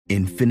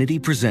Infinity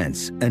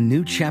presents a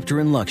new chapter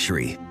in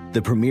luxury,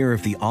 the premiere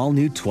of the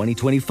all-new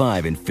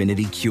 2025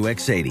 Infinity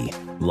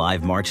QX80,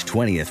 live March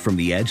 20th from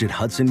the Edge at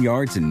Hudson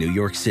Yards in New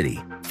York City,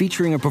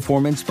 featuring a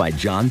performance by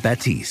John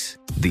Batiste.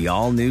 The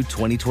all-new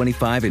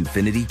 2025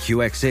 Infinity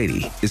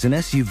QX80 is an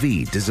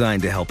SUV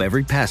designed to help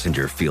every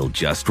passenger feel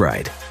just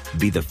right.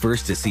 Be the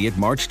first to see it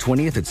March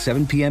 20th at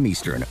 7 p.m.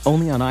 Eastern,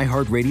 only on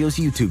iHeartRadio's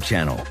YouTube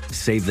channel.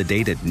 Save the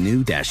date at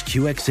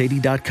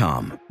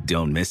new-QX80.com.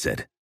 Don't miss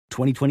it.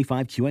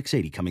 2025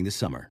 QX80 coming this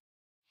summer.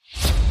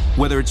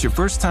 Whether it's your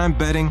first time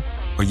betting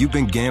or you've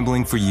been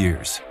gambling for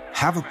years,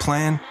 have a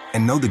plan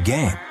and know the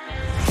game.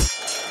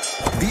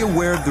 Be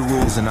aware of the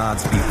rules and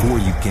odds before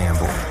you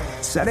gamble.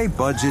 Set a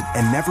budget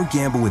and never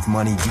gamble with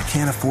money you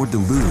can't afford to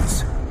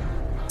lose.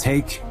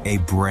 Take a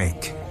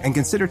break and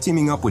consider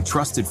teaming up with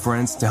trusted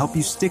friends to help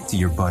you stick to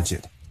your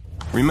budget.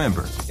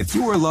 Remember, if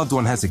you or a loved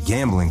one has a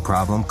gambling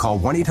problem, call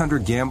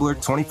 1-800-GAMBLER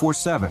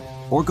 24/7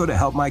 or go to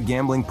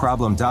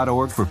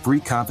helpmygamblingproblem.org for free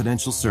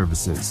confidential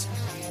services.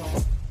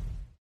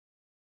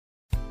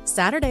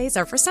 Saturdays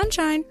are for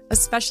sunshine,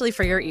 especially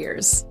for your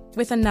ears.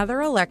 With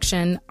another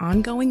election,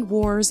 ongoing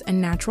wars,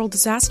 and natural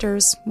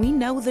disasters, we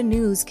know the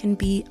news can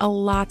be a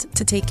lot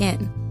to take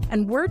in.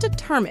 And we're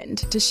determined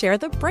to share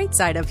the bright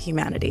side of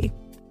humanity.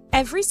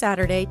 Every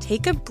Saturday,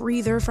 take a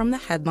breather from the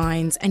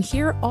headlines and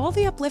hear all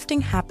the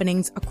uplifting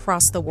happenings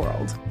across the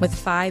world with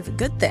 5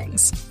 Good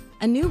Things,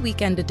 a new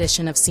weekend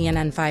edition of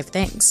CNN 5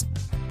 Things.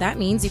 That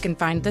means you can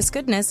find this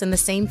goodness in the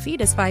same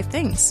feed as 5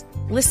 Things.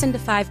 Listen to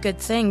 5 Good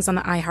Things on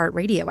the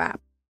iHeartRadio app.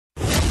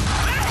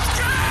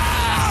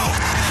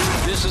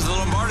 This is the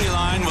Lombardi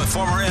Line with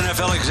former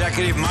NFL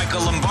executive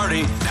Michael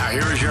Lombardi. Now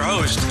here is your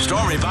host,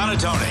 Stormy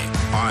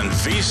Buonantony, on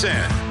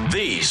VSiN,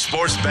 the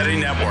Sports Betting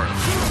Network.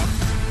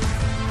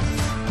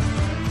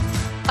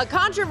 A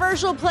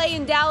controversial play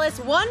in Dallas,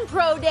 one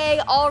pro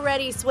day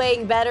already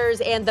swaying bettors,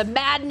 and the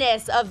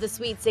madness of the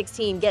Sweet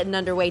 16 getting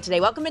underway today.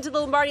 Welcome into the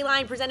Lombardi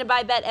Line, presented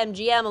by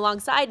BetMGM,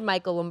 alongside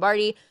Michael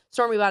Lombardi.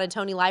 Stormy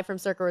Buonantony, live from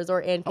Circa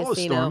Resort and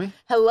Casino.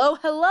 Hello, Stormy.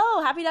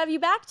 Hello. Happy to have you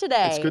back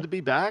today. It's good to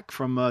be back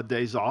from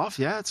days off.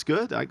 Yeah, it's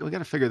good. We got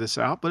to figure this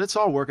out, but it's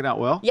all working out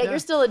well. Yeah, you're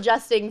still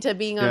adjusting to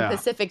being on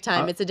Pacific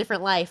time. It's a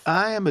different life.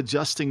 I am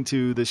adjusting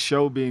to the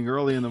show being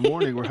early in the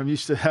morning where I'm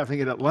used to having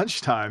it at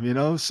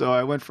lunchtime, So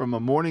I went from a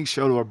morning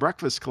show to a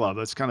breakfast club.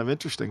 That's kind of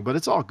interesting, but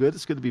it's all good.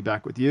 It's good to be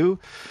back with you.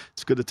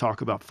 It's good to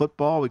talk about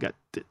football. We got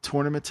the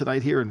tournament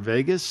tonight here in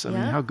Vegas. I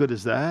mean, how good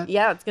is that?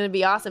 Yeah, it's going to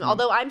be awesome.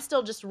 Although I'm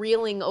still just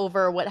reeling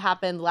over what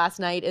happened last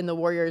night in the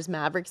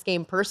Warriors-Mavericks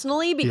game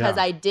personally, because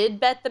I did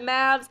bet the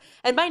Mavs.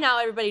 And by now,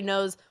 everybody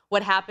knows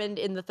what happened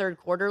in the third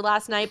quarter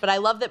last night. But I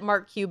love that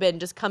Mark Cuban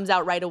just comes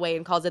out right away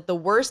and calls it the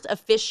worst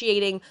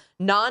officiating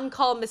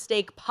non-call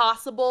mistake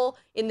possible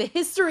in the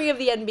history of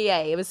the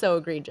NBA. It was so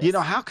egregious.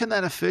 How can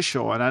that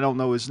official, and I don't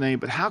know his name,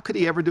 but how could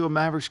he ever do a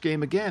Mavericks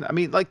game again? I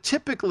mean,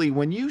 typically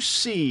when you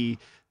see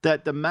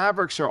that the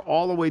Mavericks are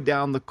all the way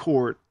down the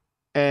court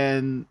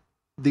and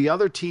the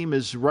other team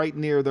is right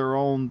near their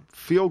own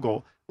field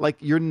goal,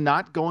 you're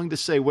not going to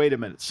say, wait a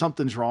minute,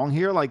 something's wrong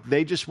here?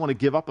 They just want to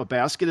give up a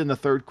basket in the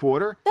third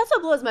quarter? That's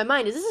what blows my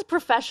mind. This is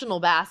professional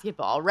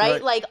basketball,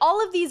 right?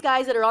 All of these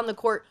guys that are on the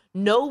court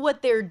know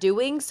what they're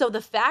doing. So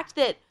the fact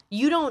that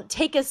you don't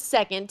take a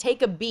second,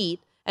 take a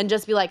beat, and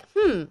just be like,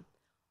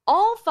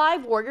 all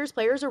 5 Warriors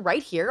players are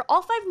right here.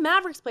 All 5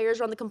 Mavericks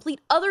players are on the complete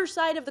other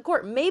side of the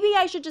court. Maybe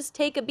I should just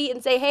take a beat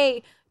and say,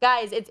 hey,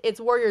 guys, it's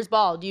Warriors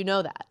ball. Do you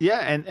know that? Yeah,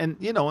 and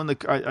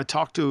I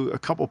talked to a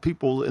couple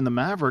people in the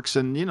Mavericks,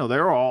 and,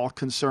 they're all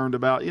concerned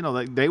about,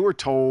 they were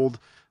told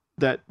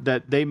that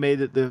they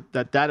made it,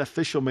 that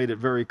official made it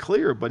very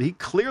clear, but he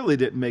clearly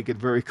didn't make it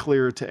very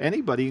clear to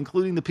anybody,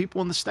 including the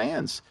people in the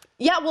stands.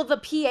 Yeah, well, the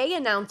PA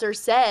announcer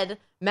said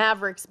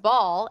Mavericks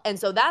ball, and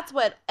so that's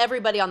what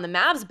everybody on the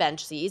Mavs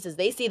bench sees, is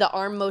they see the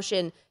arm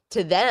motion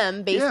to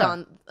them based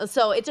on.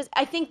 So it just,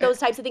 I think those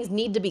types of things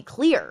need to be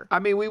clear. I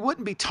mean, we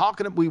would be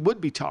talking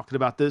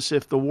about this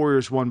if the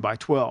Warriors won by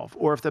 12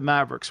 or if the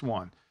Mavericks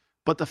won.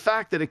 But the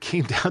fact that it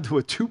came down to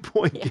a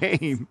 2-point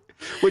game,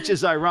 which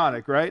is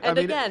ironic, right? And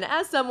again,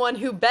 as someone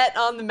who bet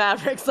on the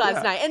Mavericks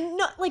last night, and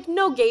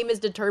no game is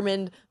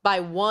determined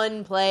by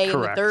one play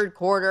in the third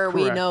quarter. Correct.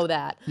 We know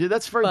that. Yeah,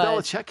 that's very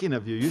Belichickian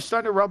of you. You're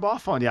starting to rub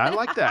off on you. I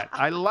like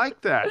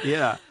that.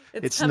 Yeah.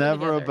 It's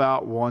never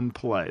about one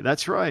play.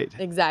 That's right.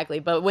 Exactly.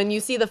 But when you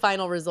see the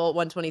final result,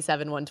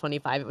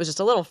 127-125, it was just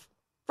a little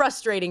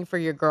frustrating for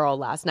your girl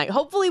last night.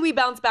 Hopefully we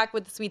bounce back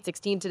with the Sweet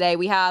 16 today.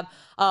 We have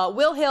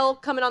Will Hill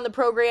coming on the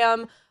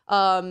program,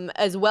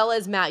 as well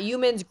as Matt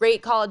Humans,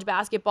 great college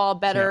basketball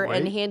bettor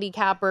and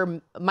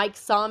handicapper, Mike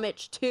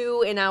Somich,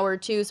 too, in hour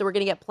 2. So we're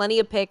going to get plenty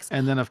of picks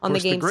on the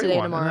games today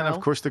and tomorrow. And then, of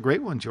course, the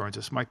great one joins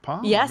us, Mike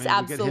Palm. Yes,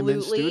 absolutely. We get him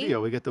in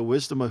studio. We get the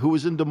wisdom of who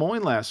was in Des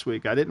Moines last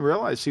week. I didn't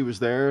realize he was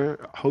there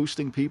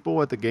hosting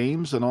people at the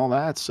games and all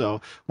that. So I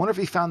wonder if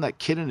he found that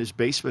kid in his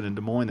basement in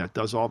Des Moines that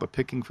does all the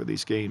picking for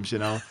these games,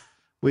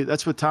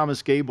 That's what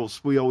Thomas Gables,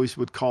 we always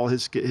would call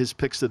his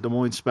picks the Des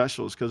Moines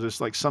specials, because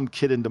there's like some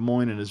kid in Des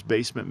Moines in his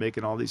basement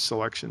making all these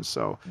selections.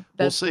 So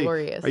we'll see.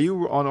 Glorious. Are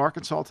you on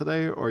Arkansas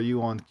today, or are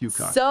you on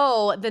UConn?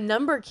 So the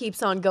number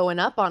keeps on going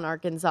up on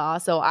Arkansas.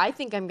 So I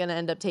think I'm going to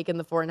end up taking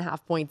the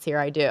 4.5 points here.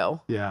 I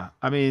do. Yeah.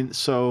 I mean,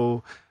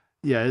 so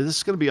yeah, this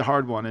is going to be a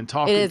hard one. And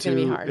talking It is going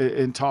to be hard.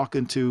 And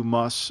talking to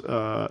Muss,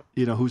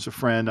 who's a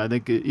friend, I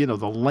think, the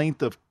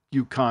length of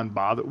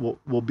UConn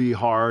will be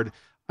hard.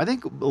 I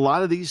think a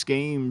lot of these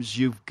games,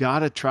 you've got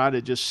to try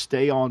to just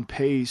stay on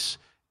pace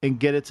and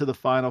get it to the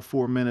final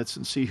 4 minutes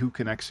and see who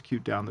can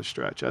execute down the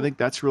stretch. I think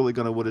that's really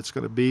what it's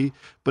going to be.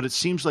 But it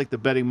seems like the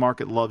betting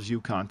market loves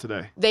UConn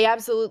today. They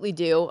absolutely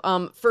do.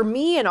 For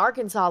me in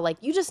Arkansas, like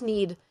you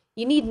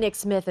need Nick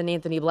Smith and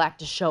Anthony Black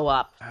to show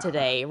up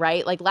today,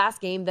 right? Like last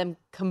game, them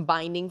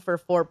combining for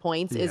 4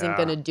 points isn't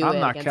going to do it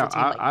against a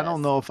team like I this.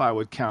 don't know if I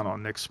would count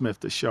on Nick Smith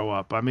to show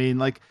up. I mean,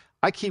 like,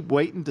 I keep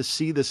waiting to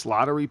see this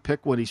lottery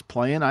pick when he's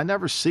playing. I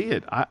never see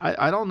it.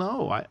 I don't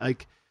know.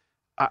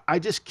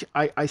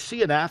 I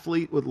see an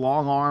athlete with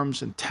long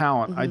arms and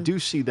talent. I do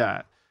see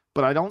that,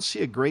 but I don't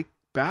see a great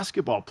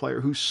basketball player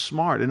who's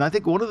smart. And I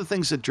think one of the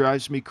things that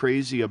drives me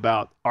crazy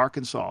about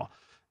Arkansas,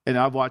 and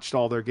I've watched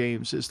all their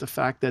games, is the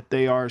fact that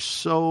they are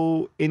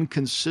so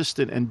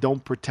inconsistent and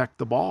don't protect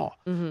the ball.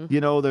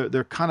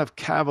 They're kind of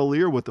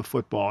cavalier with the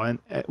football and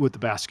with the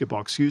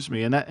basketball,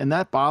 and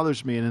that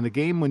bothers me. And in a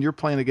game when you're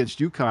playing against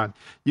UConn,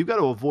 you've got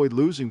to avoid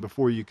losing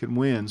before you can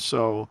win.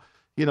 So,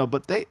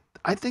 but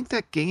I think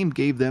that game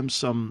gave them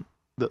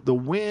the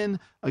win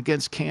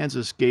against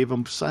Kansas gave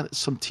them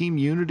some team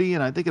unity,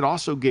 and I think it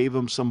also gave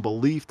them some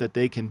belief that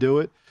they can do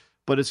it.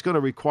 But it's going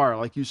to require,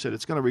 like you said,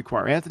 it's going to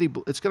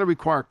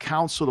require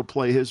Council to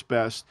play his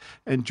best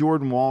and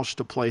Jordan Walsh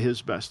to play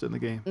his best in the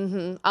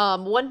game.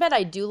 One bet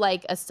I do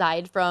like,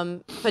 aside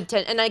from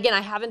and again,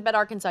 I haven't bet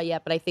Arkansas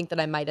yet, but I think that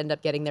I might end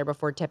up getting there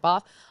before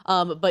tip-off.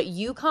 But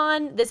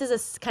UConn, this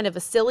is a kind of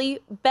a silly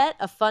bet,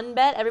 a fun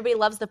bet. Everybody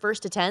loves the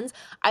first to 10s.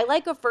 I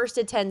like a first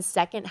to 10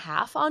 second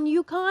half on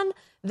UConn.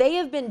 They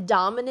have been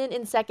dominant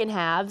in second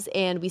halves,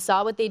 and we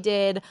saw what they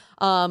did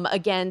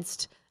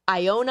against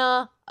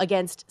Iona,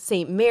 against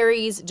St.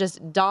 Mary's,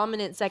 just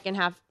dominant second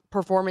half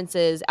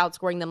performances,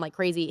 outscoring them like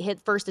crazy, hit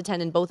first to 10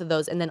 in both of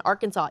those. And then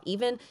Arkansas,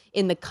 even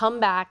in the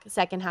comeback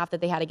second half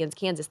that they had against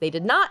Kansas, they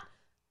did not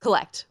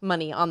collect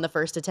money on the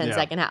first to 10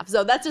 second half.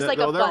 So that's just like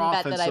a fun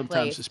bet that I played.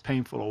 Sometimes it's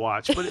painful to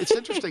watch, but it's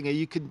interesting.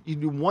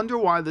 You wonder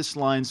why this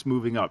line's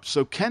moving up.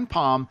 So Ken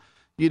Pom,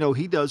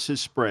 he does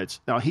his spreads.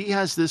 Now he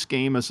has this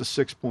game as a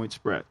 6-point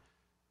spread,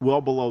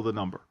 well below the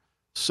number.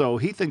 So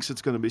he thinks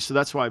it's going to be. So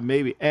that's why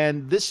maybe.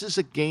 And this is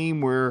a game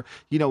where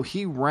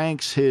he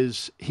ranks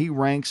his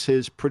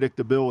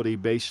predictability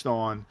based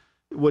on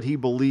what he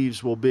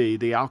believes will be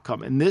the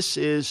outcome. And this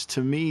is,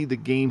 to me, the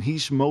game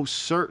he's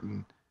most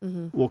certain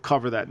will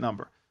cover that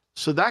number.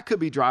 So that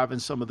could be driving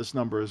some of this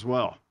number as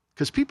well.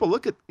 Because people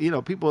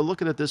are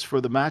looking at this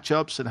for the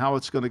matchups and how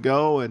it's going to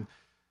go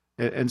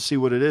and see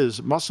what it is.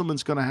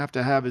 Musselman's going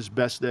to have his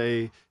best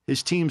day.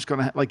 His team's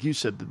going to, like you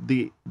said,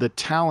 the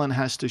talent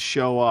has to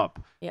show up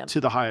to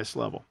the highest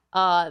level.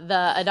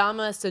 The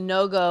Adama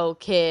Sanogo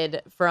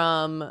kid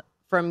from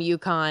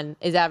UConn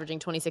is averaging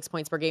 26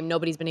 points per game.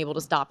 Nobody's been able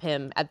to stop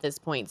him at this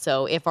point.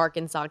 So if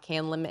Arkansas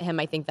can limit him,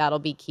 I think that'll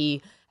be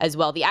key as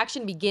well. The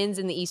action begins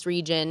in the East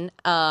region.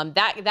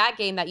 That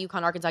game, that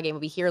UConn-Arkansas game,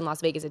 will be here in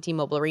Las Vegas at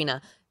T-Mobile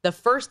Arena. The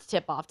first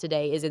tip-off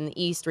today is in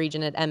the East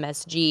region at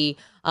MSG.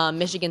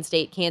 Michigan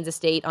State, Kansas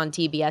State on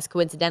TBS.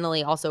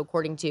 Coincidentally, also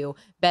according to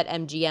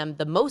BetMGM,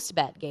 the most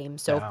bet game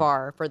so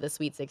far for the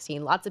Sweet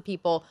 16. Lots of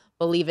people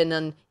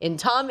believing in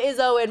Tom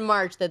Izzo in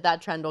March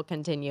that trend will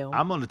continue.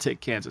 I'm going to take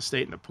Kansas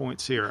State in the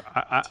points here.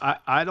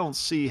 I don't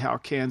see how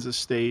Kansas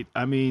State,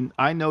 I mean,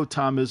 I know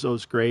Tom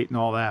Izzo's great and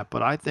all that,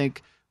 but I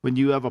think when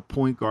you have a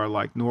point guard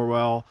like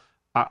Norwell,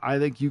 I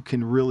think you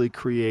can really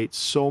create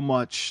so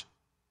much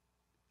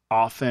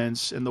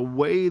offense, and the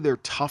way their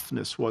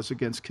toughness was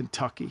against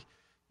Kentucky.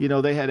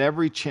 They had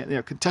every chance.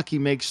 Kentucky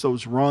makes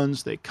those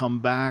runs. They come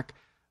back.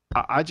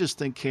 I just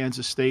think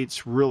Kansas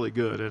State's really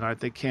good, and I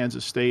think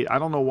Kansas State, I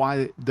don't know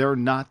why they're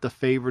not the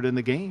favorite in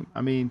the game.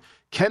 I mean,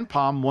 Ken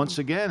Pom, once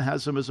again,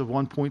 has them as a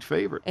 1-point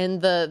favorite.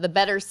 And the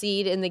better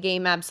seed in the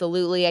game,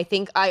 absolutely.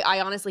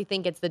 I honestly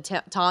think it's the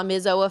Tom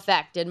Izzo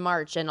effect in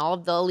March and all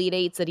of the Elite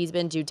Eights that he's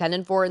been to,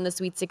 10-4 in the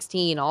Sweet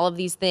 16, all of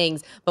these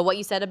things. But what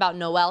you said about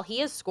Noel, he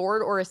has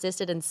scored or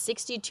assisted in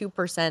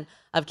 62%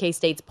 of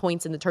K-State's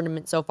points in the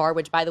tournament so far,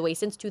 which, by the way,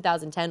 since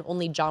 2010,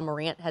 only John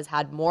Morant has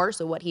had more.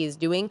 So what he is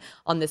doing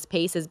on this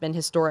pace has been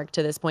historic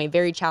to this point.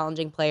 Very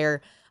challenging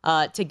player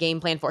to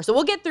game plan for. So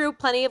we'll get through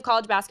plenty of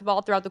college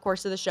basketball throughout the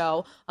course of the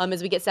show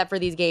as we get set for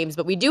these games.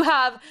 But we do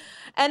have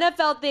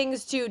NFL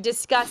things to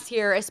discuss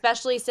here,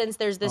 especially since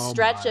there's this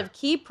stretch of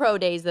key pro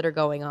days that are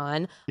going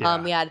on. Yeah.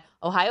 We had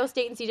Ohio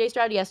State and CJ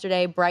Stroud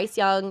yesterday, Bryce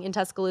Young in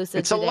Tuscaloosa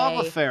It's today. a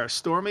love affair,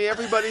 Stormy.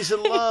 Everybody's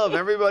in love.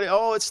 Everybody,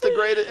 it's the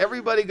greatest.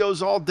 Everybody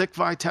goes all Dick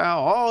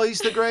Vitale. Oh, he's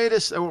the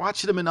greatest. And we're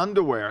watching him in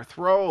underwear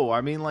throw.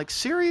 I mean, like,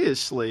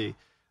 seriously.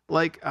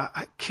 Like,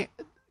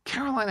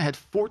 Carolina had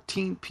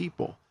 14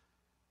 people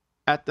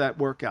at that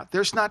workout.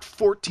 There's not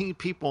 14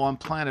 people on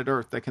planet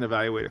Earth that can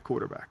evaluate a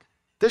quarterback.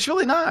 There's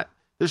really not.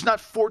 There's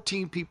not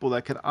 14 people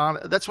that can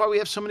that's why we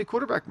have so many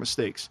quarterback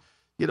mistakes.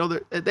 You know,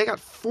 they got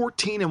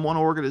 14 in one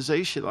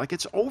organization. Like,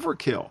 it's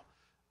overkill.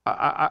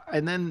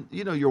 And then,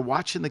 you know, you're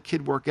watching the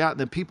kid work out, and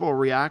then people are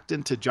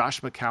reacting to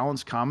Josh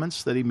McCown's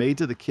comments that he made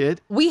to the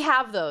kid. We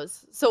have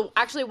those. So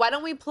actually, why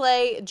don't we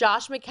play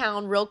Josh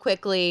McCown real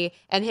quickly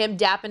and him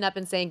dapping up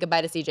and saying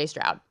goodbye to CJ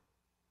Stroud.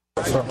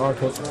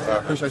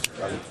 Appreciate you.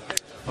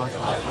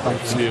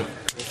 Thank you.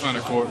 We'll find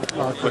a court.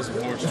 Play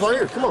some horses. It's right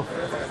here. Come on.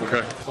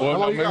 Okay.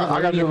 Well,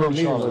 I got to do a little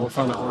meeting. We'll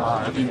find a court.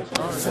 All right.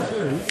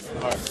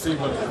 See you.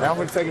 Now I'm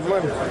going to take his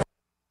money.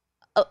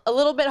 A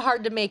little bit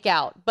hard to make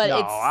out, but no,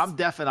 it's... I'm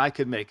definitely I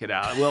could make it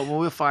out. Well,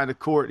 we'll find a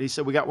court. He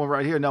said, we got one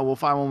right here. No, we'll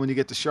find one when you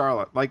get to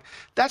Charlotte. Like,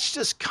 that's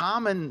just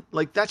common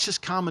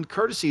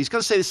courtesy. He's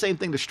going to say the same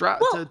thing to Stroud,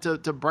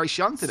 to Bryce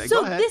Young today. So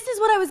go ahead. This is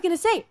what I was going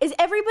to say, is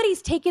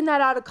everybody's taken that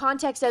out of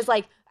context as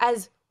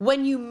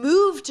when you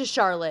move to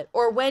Charlotte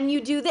or when you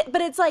do that.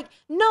 But it's like,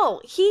 no,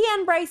 he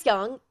and Bryce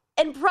Young,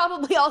 and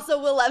probably also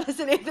Will Levis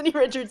and Anthony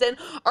Richardson,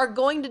 are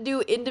going to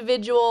do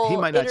individual He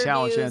might not interviews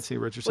challenge Anthony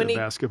Richardson in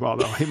basketball,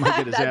 though. He might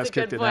get his ass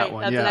kicked in that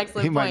one. That's an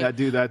excellent he might point. not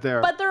do that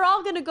there. But they're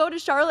all going to go to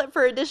Charlotte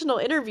for additional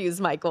interviews,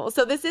 Michael.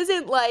 So this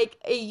isn't like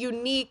a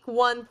unique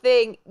one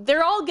thing.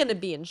 They're all going to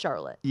be in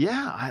Charlotte.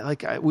 Yeah,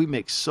 we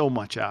make so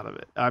much out of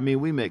it. I mean,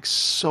 we make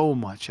so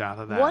much out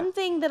of that. One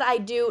thing that I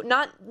do,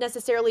 not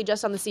necessarily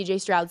just on the CJ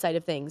Stroud side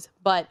of things,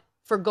 but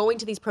for going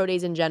to these pro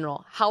days in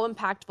general, how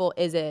impactful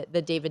is it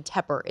that David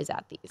Tepper is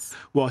at these?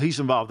 Well, he's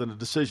involved in the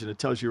decision. It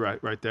tells you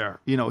right there.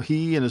 You know,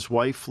 he and his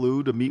wife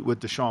flew to meet with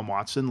Deshaun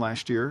Watson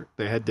last year.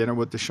 They had dinner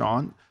with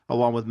Deshaun,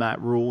 along with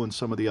Matt Rule and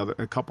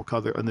a couple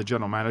other, and the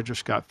general manager,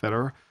 Scott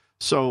Federer.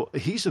 So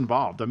he's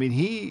involved. I mean,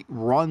 he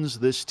runs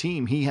this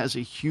team. He has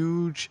a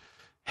huge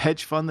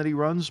hedge fund that he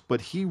runs, but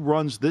he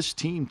runs this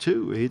team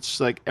too. It's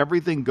like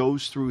everything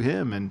goes through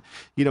him, and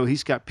you know,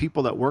 he's got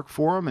people that work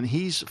for him, and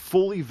he's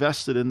fully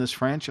vested in this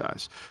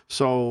franchise.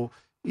 So,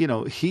 you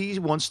know, he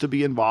wants to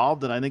be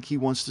involved, and I think he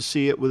wants to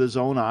see it with his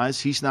own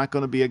eyes. He's not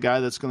going to be a guy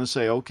that's going to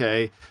say,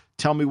 okay,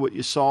 tell me what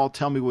you saw,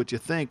 tell me what you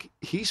think.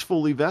 He's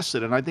fully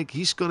vested, and I think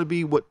he's going to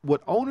be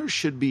what owners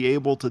should be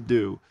able to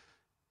do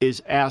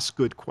is ask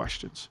good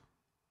questions.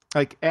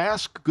 Like,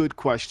 ask good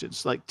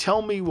questions. Like,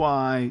 tell me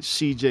why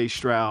CJ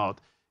Stroud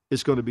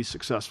is going to be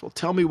successful.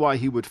 Tell me why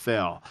he would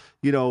fail.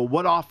 You know,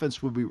 what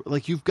offense would be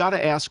like? You've got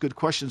to ask good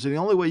questions. And the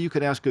only way you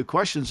can ask good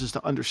questions is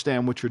to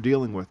understand what you're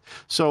dealing with.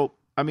 So,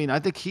 I mean, I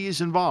think he's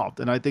involved.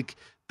 And I think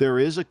there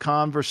is a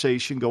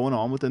conversation going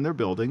on within their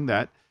building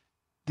that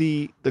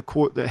the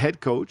head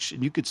coach,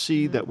 and you could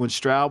see that when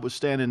Stroud was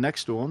standing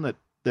next to him,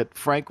 that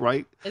Frank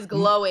Wright is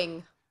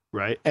glowing.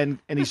 Right. And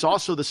he's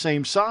also the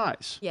same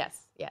size. Yes.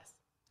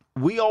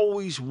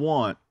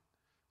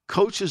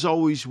 Coaches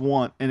always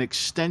want an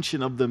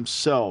extension of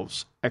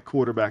themselves at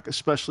quarterback,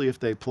 especially if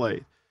they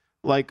played.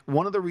 Like,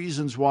 one of the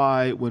reasons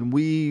why when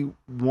we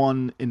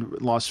won in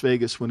Las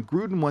Vegas, when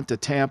Gruden went to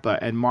Tampa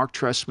and Mark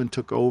Trestman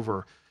took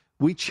over,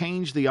 we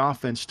changed the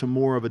offense to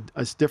more of a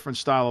different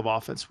style of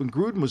offense. When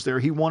Gruden was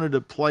there, he wanted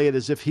to play it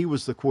as if he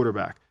was the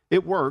quarterback.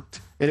 It worked,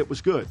 and it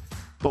was good.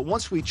 But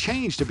once we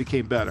changed, it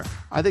became better.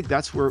 I think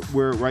that's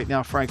where right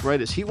now Frank Wright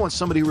is. He wants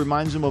somebody who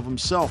reminds him of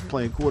himself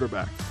playing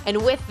quarterback.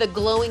 And with the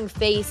glowing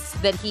face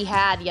that he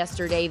had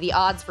yesterday, the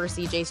odds for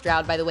CJ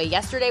Stroud, by the way,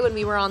 yesterday when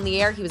we were on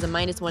the air, he was a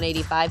minus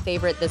 185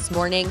 favorite. This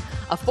morning,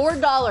 a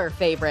 $4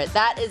 favorite.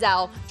 That is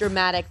how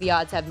dramatic the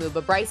odds have moved.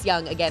 But Bryce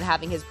Young, again,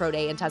 having his pro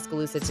day in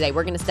Tuscaloosa today.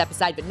 We're going to step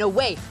aside, but no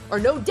way or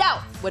no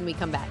doubt when we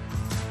come back.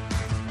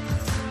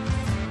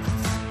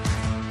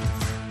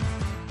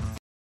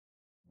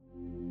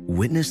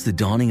 Witness the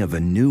dawning of a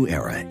new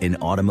era in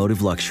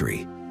automotive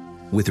luxury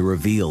with a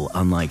reveal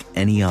unlike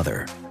any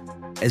other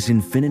as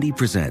Infiniti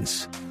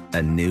presents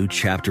a new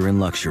chapter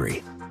in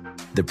luxury,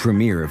 the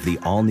premiere of the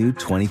all-new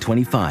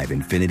 2025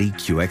 Infiniti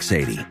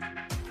QX80.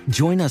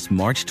 Join us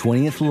March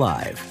 20th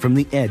live from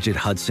the Edge at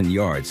Hudson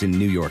Yards in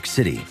New York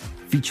City,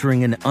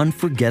 featuring an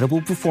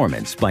unforgettable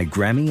performance by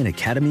Grammy and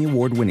Academy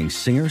Award-winning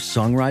singer,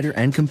 songwriter,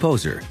 and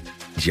composer,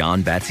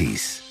 Jon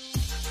Batiste.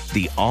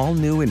 The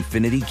all-new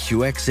Infiniti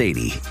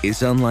QX80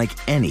 is unlike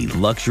any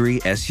luxury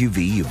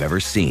SUV you've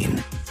ever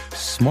seen.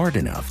 Smart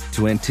enough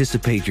to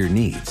anticipate your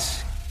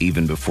needs,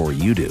 even before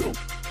you do.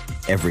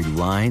 Every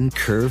line,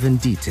 curve, and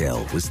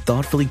detail was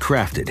thoughtfully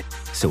crafted,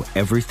 so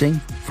everything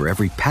for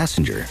every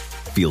passenger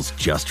feels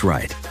just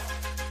right.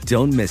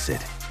 Don't miss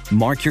it.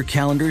 Mark your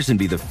calendars and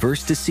be the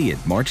first to see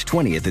it March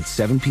 20th at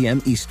 7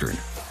 p.m. Eastern,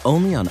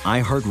 only on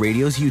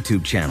iHeartRadio's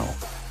YouTube channel.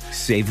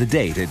 Save the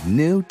date at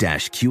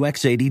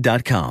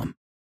new-QX80.com.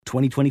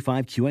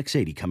 2025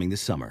 QX80 coming this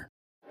summer.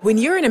 When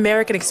you're an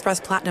American Express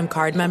Platinum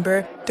Card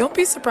member, don't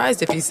be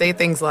surprised if you say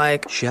things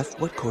like, Chef,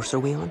 what course are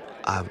we on?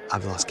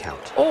 I've lost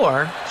count.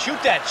 Or, Shoot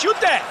that!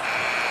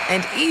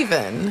 And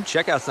even...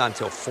 Checkout's not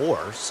until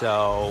 4,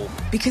 so...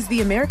 Because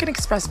the American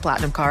Express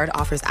Platinum Card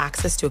offers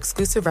access to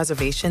exclusive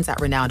reservations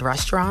at renowned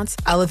restaurants,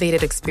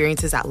 elevated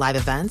experiences at live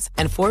events,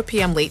 and 4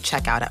 p.m. late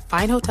checkout at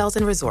fine hotels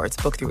and resorts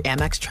booked through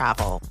Amex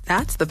Travel.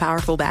 That's the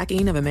powerful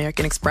backing of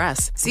American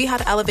Express. See how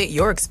to elevate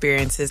your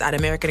experiences at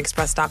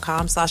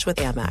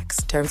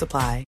americanexpress.com/withAmex. Terms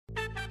apply.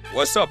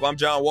 What's up? I'm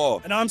John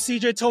Wall. And I'm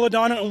CJ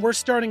Toledano, and we're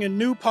starting a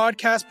new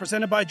podcast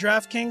presented by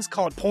DraftKings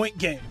called Point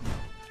Game.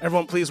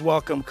 Everyone, please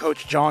welcome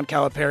Coach John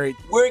Calipari.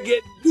 We're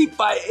getting beat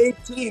by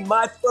 18.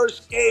 My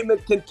first game in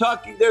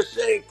Kentucky, they're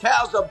saying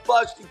Cal's a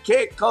bust. He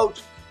can't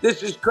coach.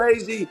 This is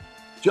crazy.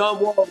 John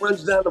Wall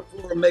runs down the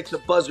floor and makes a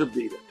buzzer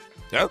beater.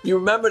 Yep. You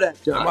remember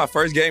that, John? That's my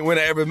first game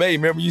winner I ever made.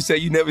 Remember you said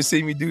you never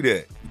see me do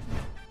that.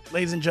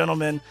 Ladies and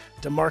gentlemen,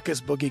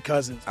 DeMarcus Boogie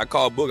Cousins. I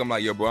called Boog. I'm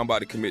like, yo, bro, I'm about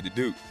to commit to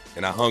Duke.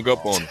 And I hung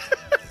up on him.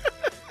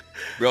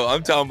 Bro,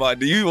 I'm talking about,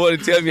 do you want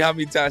to tell me how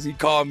many times he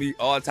called me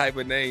all type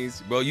of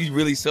names? Bro, you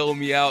really sold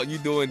me out. You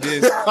doing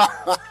this.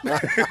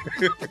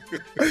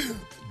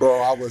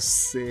 Bro, I was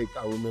sick.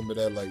 I remember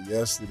that like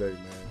yesterday,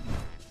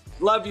 man.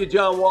 Love you,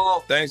 John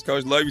Wall. Thanks,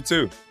 Coach. Love you,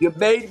 too. You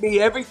made me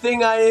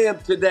everything I am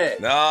today.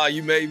 Nah,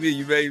 you made me.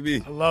 You made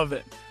me. I love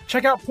it.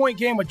 Check out Point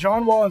Game with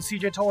John Wall and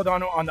CJ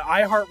Toledano on the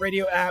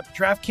iHeartRadio app,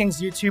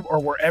 DraftKings YouTube, or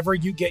wherever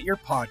you get your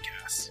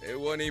podcasts. It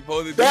wasn't even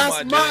supposed to be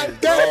That's my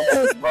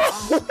dance, bro.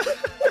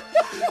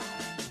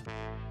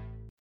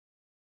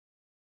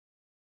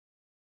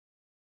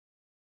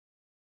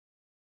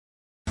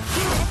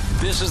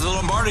 This is the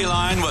Lombardi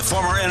Line with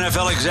former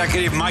NFL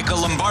executive Michael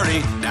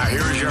Lombardi. Now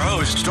here is your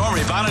host,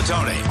 Stormy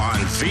Buonantony, on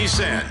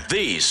VSiN,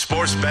 the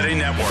Sports Betting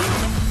Network.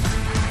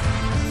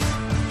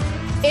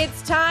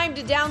 It's time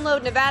to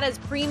download Nevada's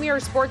premier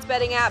sports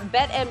betting app,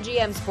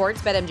 BetMGM Sports.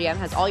 BetMGM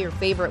has all your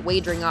favorite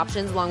wagering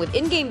options, along with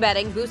in-game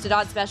betting, boosted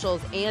odds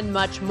specials, and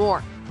much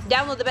more.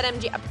 Download the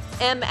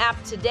BetMGM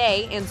app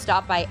today and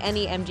stop by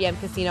any MGM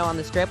casino on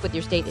the Strip with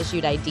your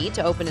state-issued ID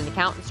to open an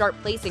account and start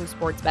placing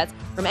sports bets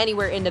from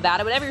anywhere in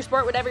Nevada. Whatever your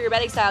sport, whatever your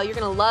betting style, you're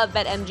going to love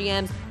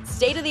BetMGM's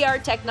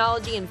state-of-the-art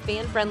technology and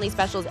fan-friendly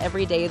specials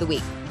every day of the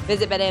week.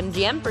 Visit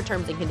BetMGM for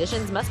terms and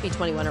conditions. Must be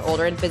 21 or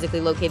older and physically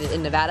located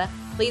in Nevada.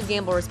 Please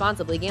gamble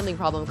responsibly. Gambling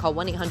problem, call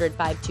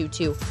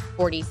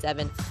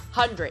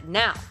 1-800-522-4700.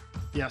 Now,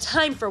 yes,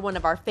 time for one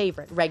of our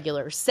favorite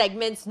regular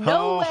segments,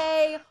 No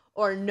Way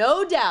or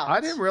No Doubt.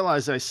 I didn't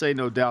realize I say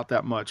no doubt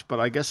that much,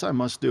 but I guess I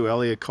must do.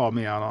 Elliot called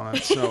me out on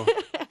it, so.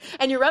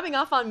 And you're rubbing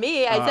off on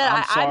me. I said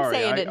I'm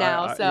saying it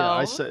now.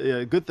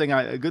 Good thing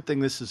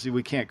this is,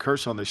 we can't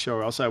curse on the show,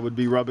 or else I would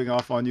be rubbing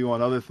off on you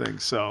on other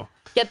things. So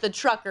get the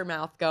trucker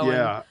mouth going.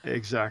 Yeah,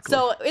 exactly.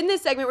 So in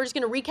this segment, we're just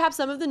going to recap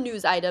some of the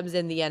news items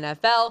in the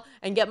NFL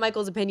and get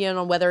Michael's opinion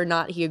on whether or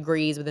not he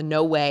agrees with a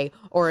no way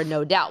or a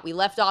no doubt. We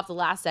left off the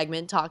last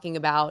segment talking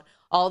about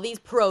all these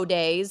pro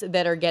days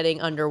that are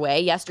getting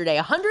underway. Yesterday,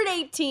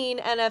 118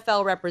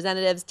 NFL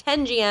representatives,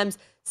 10 GMs,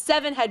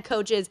 7 head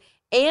coaches,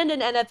 and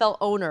an NFL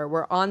owner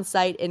were on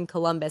site in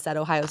Columbus at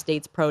Ohio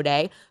State's Pro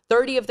Day.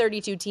 30 of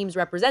 32 teams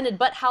represented,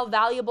 but how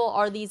valuable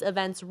are these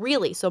events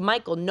really? So,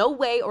 Michael, no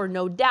way or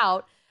no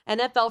doubt,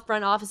 NFL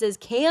front offices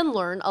can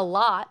learn a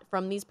lot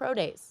from these Pro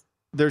Days.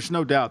 There's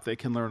no doubt they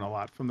can learn a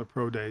lot from the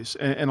Pro Days,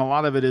 and a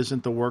lot of it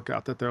isn't the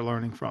workout that they're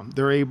learning from.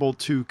 They're able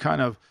to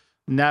kind of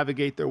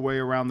navigate their way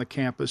around the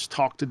campus,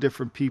 talk to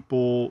different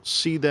people,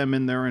 see them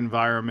in their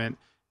environment,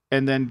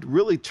 and then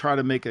really try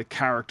to make a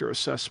character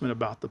assessment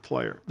about the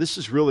player. This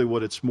is really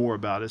what it's more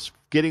about. It's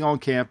getting on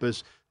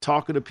campus,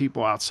 talking to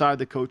people outside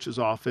the coach's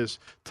office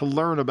to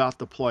learn about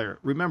the player.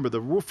 Remember,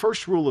 the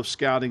first rule of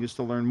scouting is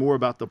to learn more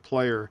about the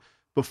player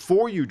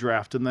before you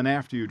draft them than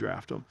after you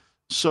draft them.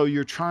 So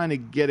you're trying to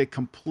get a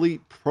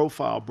complete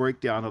profile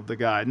breakdown of the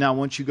guy. Now,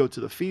 once you go to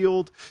the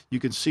field, you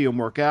can see him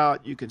work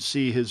out. You can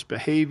see his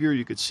behavior.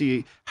 You can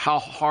see how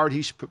hard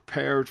he's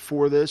prepared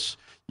for this.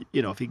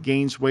 You know, if he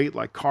gains weight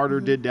like Carter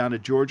did down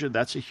at Georgia,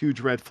 that's a huge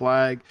red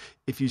flag.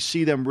 If you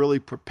see them really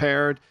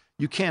prepared,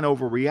 you can't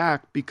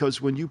overreact,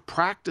 because when you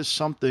practice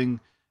something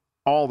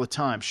all the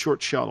time,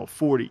 short shuttle,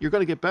 40, you're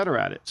going to get better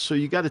at it. So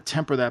you got to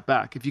temper that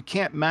back. If you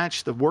can't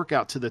match the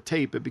workout to the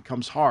tape, it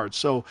becomes hard.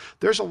 So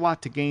there's a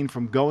lot to gain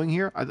from going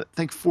here. I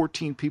think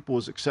 14 people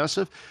is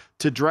excessive.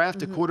 To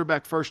draft a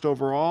quarterback first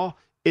overall,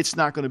 it's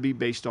not going to be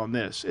based on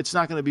this. It's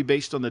not going to be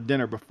based on the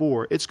dinner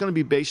before. It's going to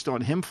be based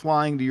on him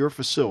flying to your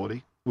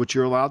facility, which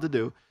you're allowed to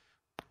do,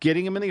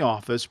 getting him in the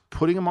office,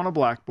 putting him on a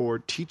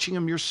blackboard, teaching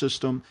him your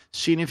system,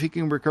 seeing if he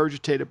can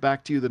regurgitate it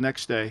back to you the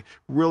next day,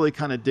 really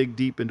kind of dig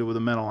deep into the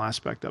mental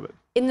aspect of it.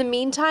 In the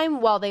meantime,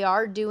 while they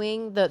are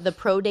doing the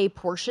pro day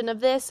portion of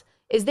this,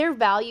 is there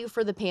value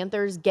for the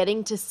Panthers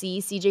getting to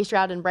see C.J.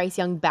 Stroud and Bryce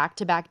Young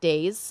back-to-back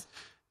days?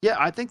 Yeah,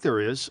 I think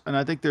there is. And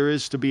I think there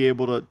is to be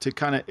able to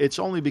kind of, it's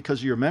only because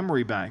of your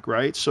memory bank,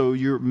 right? So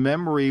your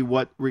memory,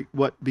 what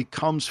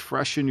becomes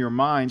fresh in your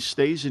mind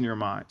stays in your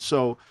mind.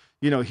 So,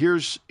 you know,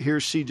 here's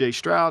C.J.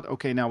 Stroud.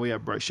 Okay, now we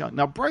have Bryce Young.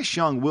 Now, Bryce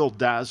Young will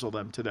dazzle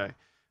them today,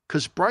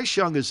 because Bryce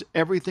Young is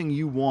everything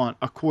you want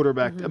a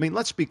quarterback. I mean,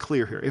 let's be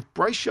clear here. If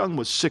Bryce Young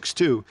was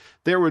 6'2",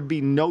 there would be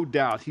no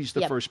doubt he's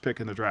the first pick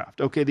in the draft.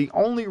 Okay, the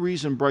only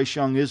reason Bryce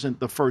Young isn't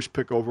the first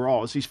pick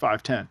overall is he's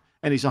 5'10",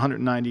 and he's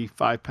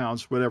 195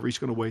 pounds, whatever he's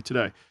going to weigh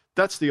today.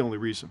 That's the only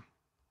reason.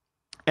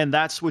 And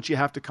that's what you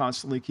have to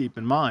constantly keep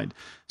in mind.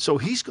 So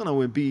he's going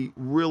to be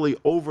really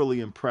overly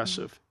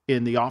impressive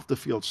in the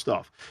off-the-field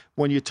stuff.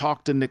 When you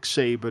talk to Nick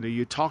Saban or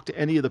you talk to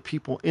any of the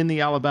people in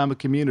the Alabama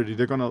community,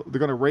 they're going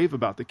to rave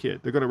about the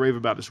kid. They're going to rave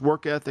about his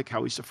work ethic,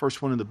 how he's the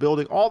first one in the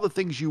building, all the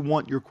things you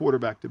want your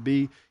quarterback to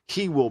be,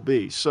 he will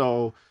be.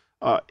 So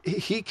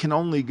he can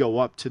only go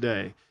up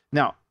today.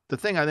 Now, the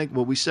thing I think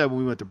what we said when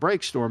we went to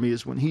break, Stormy,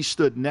 is when he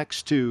stood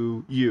next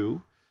to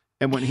you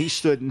and when he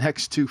stood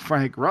next to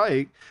Frank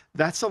Reich,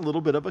 that's a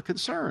little bit of a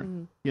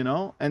concern, you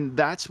know, and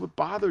that's what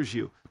bothers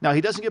you. Now,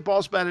 he doesn't get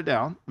balls batted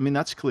down. I mean,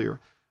 that's clear.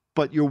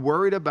 But you're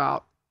worried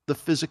about the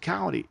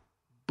physicality.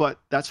 But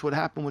that's what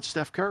happened with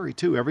Steph Curry,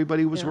 too.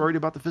 Everybody was worried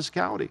about the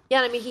physicality.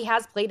 Yeah, I mean, he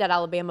has played at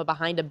Alabama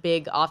behind a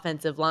big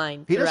offensive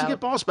line. He doesn't get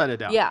balls batted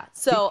down. Yeah,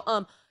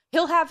 so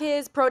he'll have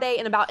his pro day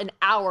in about an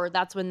hour.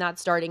 That's when that's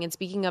starting. And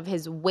speaking of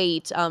his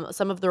weight,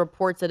 some of the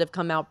reports that have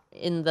come out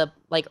in the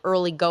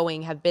early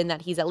going have been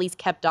that he's at least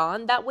kept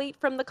on that weight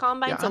from the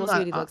combine. So we'll see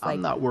what he looks like.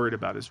 I'm not worried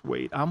about his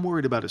weight. I'm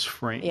worried about his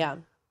frame. Yeah.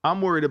 I'm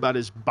worried about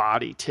his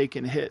body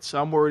taking hits.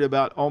 I'm worried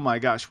about, oh my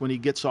gosh, when he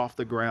gets off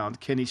the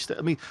ground, can he stay?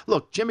 I mean,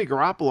 look, Jimmy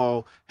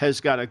Garoppolo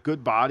has got a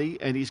good body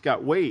and he's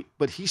got weight,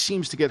 but he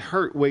seems to get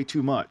hurt way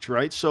too much,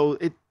 right?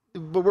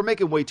 But we're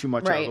making way too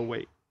much out of the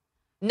weight.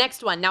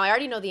 Next one. Now, I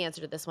already know the answer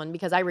to this one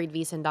because I read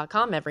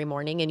vsin.com every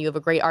morning, and you have a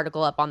great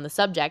article up on the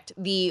subject.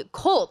 The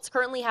Colts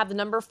currently have the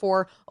number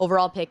 4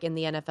 overall pick in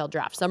the NFL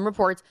draft. Some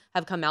reports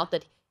have come out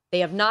that they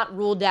have not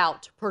ruled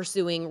out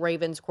pursuing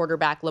Ravens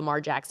quarterback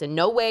Lamar Jackson.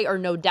 No way or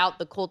no doubt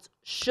the Colts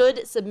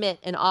should submit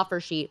an offer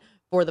sheet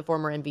for the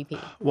former MVP.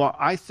 Well,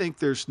 I think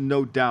there's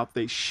no doubt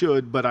they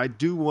should, but I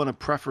do want to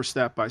preface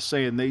that by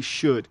saying they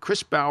should.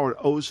 Chris Ballard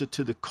owes it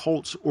to the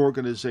Colts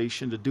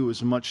organization to do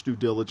as much due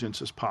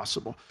diligence as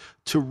possible,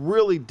 to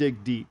really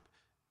dig deep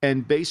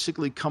and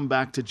basically come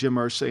back to Jim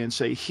Irsay and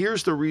say,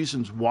 here's the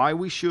reasons why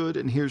we should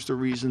and here's the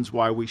reasons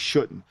why we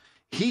shouldn't.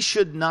 He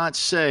should not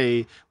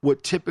say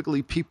what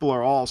typically people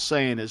are all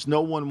saying is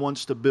no one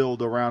wants to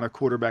build around a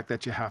quarterback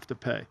that you have to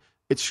pay.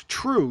 It's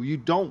true, you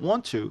don't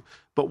want to,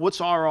 but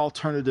what's our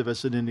alternative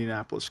as an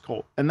Indianapolis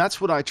Colt? And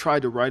that's what I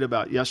tried to write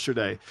about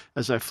yesterday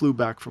as I flew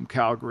back from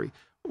Calgary.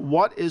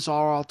 What is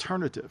our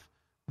alternative?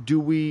 Do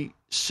we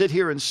sit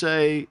here and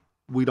say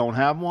we don't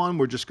have one,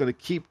 we're just going to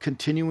keep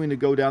continuing to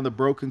go down the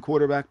broken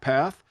quarterback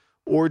path?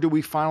 Or do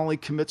we finally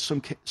commit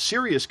some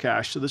serious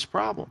cash to this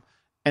problem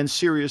and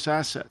serious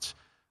assets?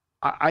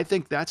 I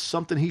think that's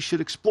something he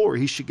should explore.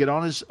 He should get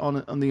on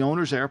the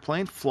owner's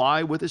airplane,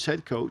 fly with his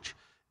head coach,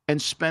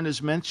 and spend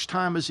as much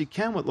time as he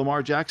can with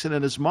Lamar Jackson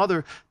and his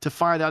mother to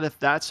find out if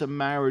that's a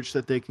marriage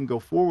that they can go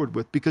forward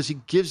with, because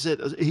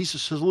he's a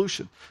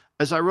solution.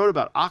 As I wrote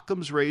about,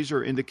 Occam's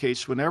razor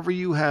indicates whenever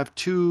you have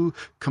two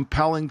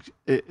compelling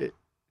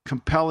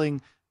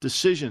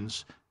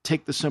decisions,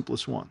 take the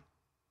simplest one.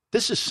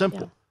 This is simple.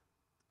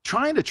 Yeah.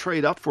 Trying to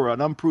trade up for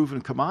an unproven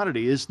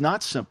commodity is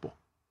not simple.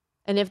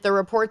 And if the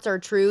reports are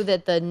true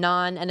that the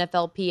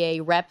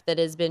non-NFLPA rep that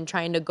has been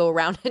trying to go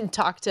around and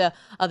talk to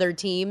other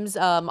teams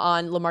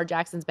on Lamar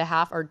Jackson's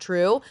behalf are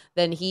true,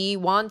 then he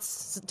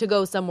wants to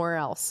go somewhere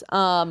else.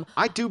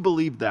 I do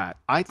believe that.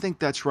 I think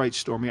that's right,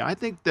 Stormy. I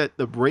think that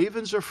the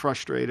Ravens are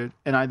frustrated,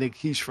 and I think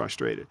he's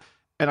frustrated.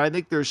 And I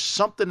think there's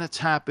something that's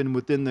happened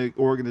within the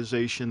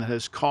organization that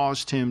has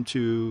caused him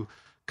to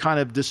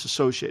kind of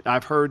disassociate.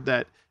 I've heard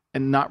that,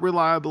 and not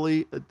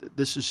reliably,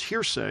 this is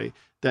hearsay,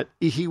 that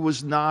he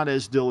was not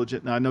as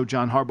diligent. Now, I know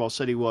John Harbaugh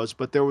said he was,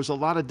 but there was a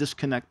lot of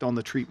disconnect on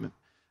the treatment.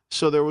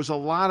 So there was a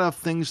lot of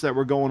things that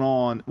were going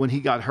on when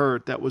he got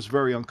hurt that was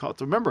very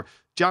uncomfortable. Remember,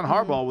 John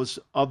Harbaugh was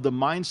of the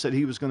mindset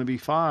he was going to be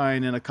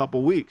fine in a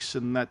couple weeks,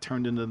 and that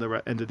turned into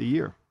the end of the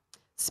year.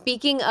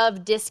 Speaking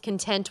of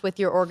discontent with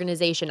your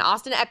organization,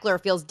 Austin Eckler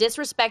feels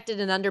disrespected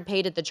and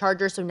underpaid at the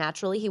Chargers, so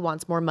naturally he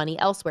wants more money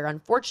elsewhere.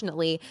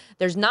 Unfortunately,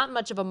 there's not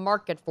much of a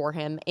market for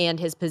him and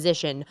his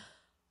position.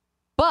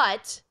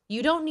 But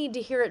you don't need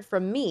to hear it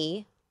from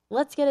me.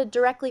 Let's get it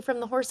directly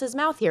from the horse's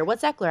mouth here.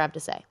 What's Eckler have to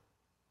say?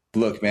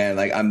 Look, man,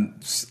 I'm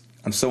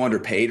so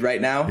underpaid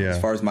right now as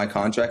far as my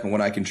contract and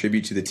what I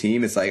contribute to the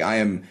team. It's like I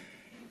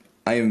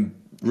am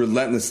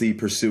relentlessly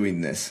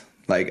pursuing this.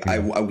 Like I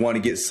want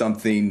to get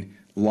something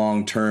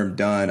long-term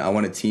done. I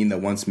want a team that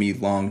wants me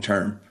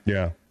long-term.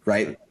 Yeah.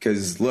 Right?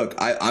 Because look,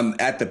 I'm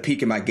at the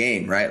peak of my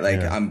game, right?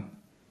 Like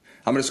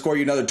I'm going to score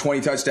you another 20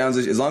 touchdowns.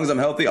 As long as I'm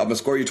healthy, I'm going to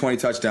score you 20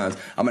 touchdowns.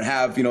 I'm going to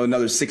have,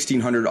 another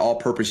 1,600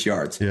 all-purpose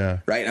yards. Yeah.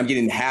 Right? I'm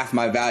getting half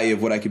my value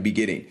of what I could be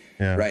getting.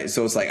 Yeah. Right?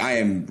 So it's like I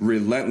am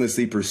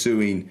relentlessly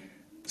pursuing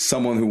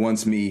someone who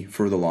wants me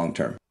for the long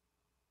term.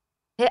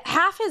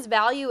 Half his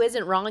value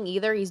isn't wrong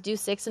either. He's due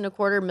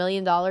 $6.25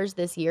 million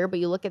this year, but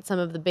you look at some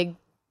of the big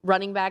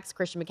running backs,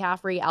 Christian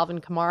McCaffrey, Alvin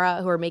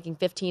Kamara, who are making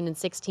 $15 and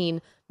 $16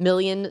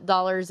 million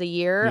a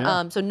year.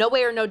 Yeah. So no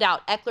way or no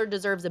doubt, Eckler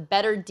deserves a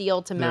better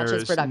deal to match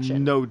his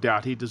production. No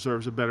doubt he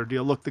deserves a better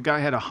deal. Look, the guy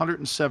had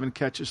 107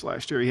 catches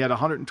last year. He had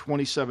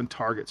 127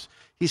 targets.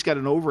 He's got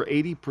an over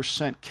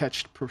 80%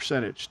 catch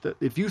percentage. That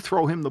if you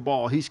throw him the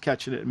ball, he's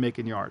catching it and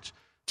making yards.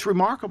 It's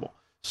remarkable.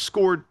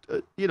 Scored,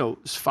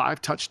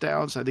 5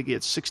 touchdowns. I think he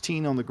had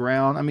 16 on the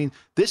ground. I mean,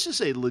 this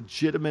is a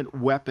legitimate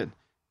weapon.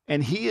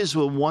 And he is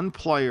the one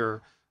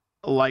player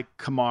like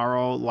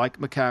Kamara, like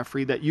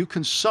McCaffrey, that you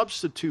can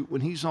substitute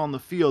when he's on the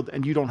field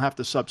and you don't have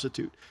to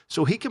substitute.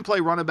 So he can play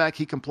running back,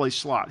 he can play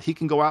slot. He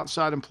can go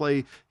outside and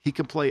he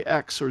can play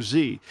X or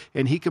Z,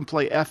 and he can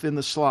play F in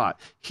the slot.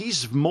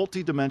 He's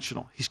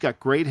multidimensional. He's got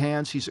great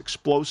hands. He's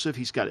explosive.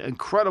 He's got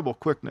incredible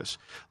quickness.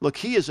 Look,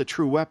 he is a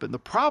true weapon. The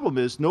problem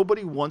is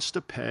nobody wants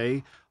to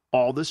pay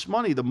all this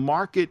money. The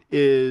market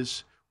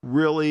is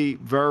really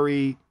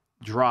very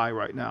dry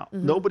right now.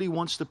 Mm-hmm. Nobody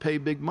wants to pay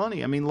big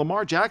money. I mean,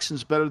 Lamar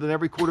Jackson's better than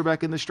every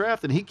quarterback in this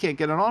draft, and he can't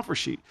get an offer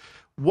sheet.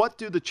 What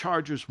do the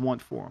Chargers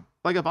want for him?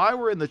 Like, if I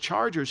were in the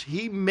Chargers,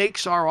 he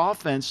makes our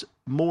offense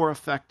more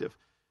effective.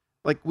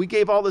 Like, we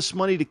gave all this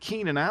money to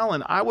Keenan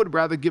Allen. I would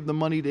rather give the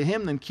money to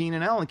him than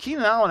Keenan Allen.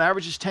 Keenan Allen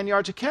averages 10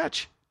 yards a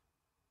catch,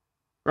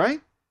 right?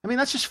 I mean,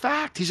 that's just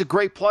fact. He's a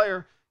great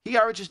player. He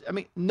averages,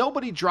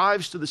 nobody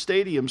drives to the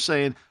stadium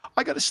saying,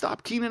 I got to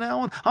stop Keenan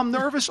Allen. I'm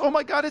nervous. Oh,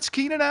 my God, it's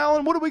Keenan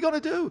Allen. What are we going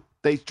to do?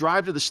 They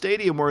drive to the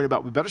stadium worrying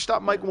about, we better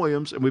stop Mike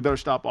Williams and we better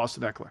stop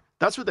Austin Eckler.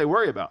 That's what they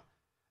worry about.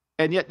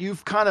 And yet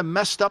you've kind of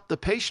messed up the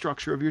pay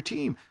structure of your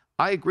team.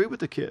 I agree with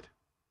the kid.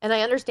 And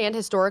I understand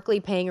historically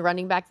paying a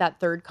running back that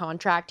third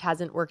contract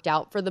hasn't worked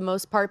out for the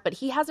most part, but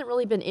he hasn't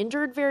really been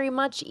injured very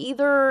much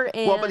either.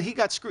 And well, but he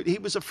got screwed. He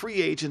was a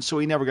free agent, so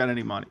he never got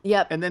any money.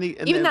 Yep. And then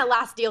that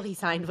last deal he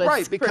signed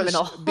was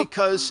criminal.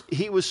 Because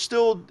he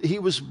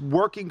was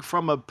working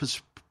from a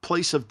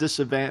place of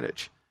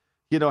disadvantage.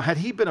 Had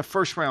he been a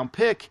first-round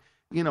pick,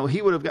 he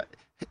would have got.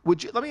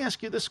 Let me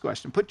ask you this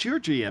question. Put your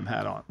GM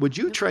hat on. Would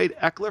you trade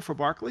Eckler for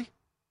Barkley?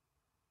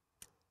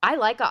 I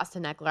like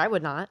Austin Eckler. I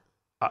would not.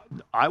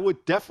 I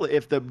would definitely,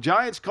 if the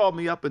Giants called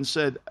me up and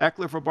said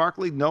Eckler for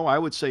Barkley, no, I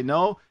would say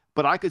no.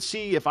 But I could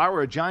see if I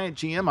were a Giant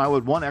GM, I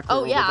would want Eckler.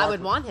 Oh, yeah, I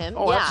would want him.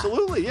 Oh, yeah.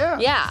 Absolutely, yeah.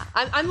 Yeah,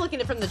 I'm looking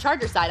at it from the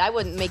Chargers side. I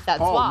wouldn't make that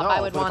swap. No,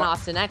 I would want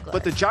Austin Eckler.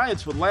 But the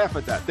Giants would laugh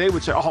at that. They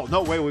would say, oh,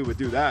 no way we would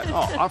do that.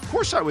 Oh, of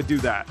course I would do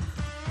that.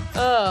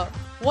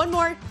 One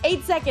more,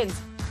 8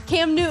 seconds.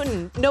 Cam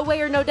Newton, no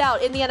way or no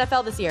doubt in the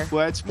NFL this year.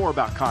 Well, it's more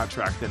about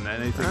contract than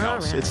anything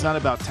else. Right. It's not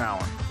about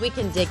talent. We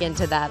can dig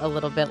into that a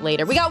little bit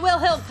later. We got Will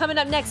Hill coming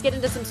up next. Get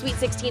into some Sweet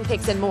 16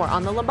 picks and more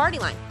on the Lombardi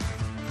Line.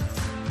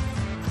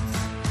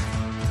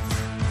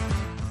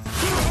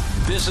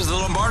 This is the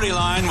Lombardi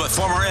Line with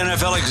former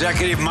NFL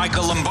executive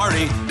Michael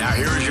Lombardi. Now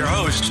here is your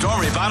host,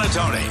 Stormy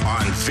Bonatoni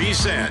on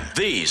VSiN,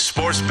 the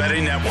Sports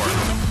Betting Network.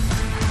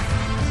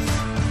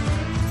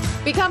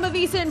 Become a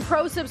VSiN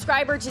Pro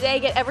subscriber today.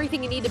 Get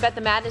everything you need to bet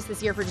the madness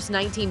this year for just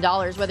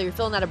 $19. Whether you're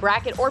filling out a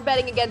bracket or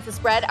betting against the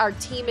spread, our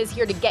team is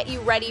here to get you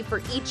ready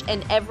for each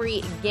and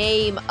every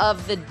game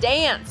of the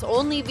dance.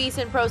 Only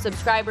VSiN Pro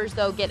subscribers,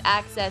 though, get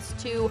access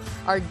to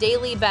our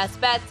daily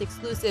best bets,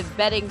 exclusive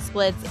betting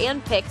splits,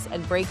 and picks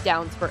and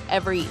breakdowns for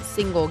every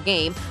single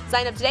game.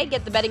 Sign up today.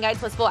 Get the betting guide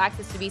plus full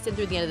access to VSiN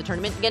through the end of the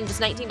tournament. Again,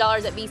 just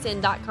 $19 at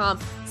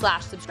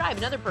vsin.com/subscribe.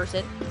 Another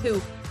person who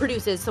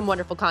produces some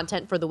wonderful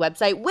content for the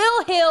website,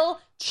 Will Hill,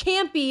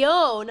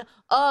 champion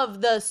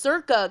of the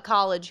Circa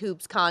College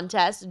Hoops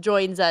contest,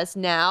 joins us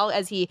now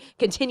as he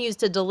continues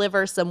to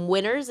deliver some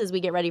winners as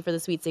we get ready for the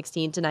Sweet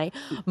 16 tonight.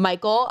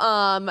 Michael,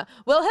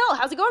 Will Hill,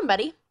 how's it going,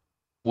 buddy?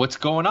 What's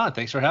going on?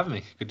 Thanks for having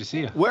me. Good to see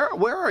you.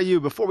 Where are you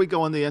before we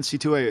go in the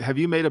NC2A? Have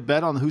you made a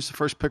bet on who's the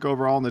first pick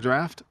overall in the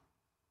draft?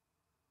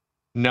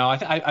 No,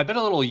 I bet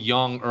a little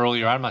young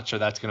earlier. I'm not sure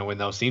that's going to win,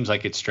 though. Seems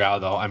like it's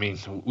Stroud, though. I mean,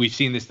 we've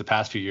seen this the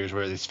past few years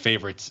where these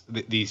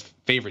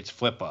favorites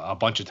flip a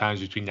bunch of times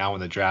between now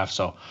and the draft.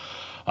 So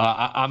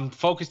I'm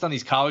focused on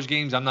these college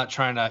games. I'm not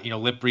trying to,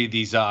 lip read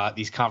these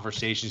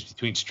conversations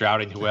between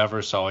Stroud and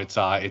whoever. So it's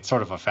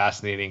sort of a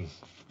fascinating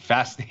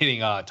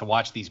to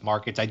watch these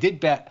markets. I did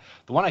bet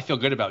the one I feel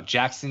good about,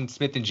 Jackson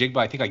Smith-Njigba.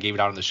 I think I gave it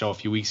out on the show a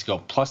few weeks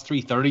ago, plus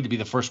 330 to be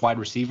the first wide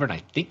receiver, and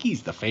I think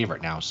he's the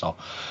favorite now. So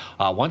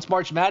once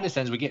March Madness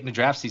ends, we get into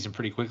draft season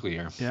pretty quickly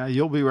here. Yeah,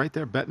 you'll be right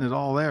there betting it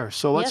all there.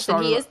 So let's start.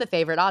 Yes, and he is the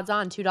favorite, odds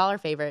on, $2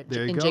 favorite.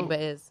 There you Njigba go.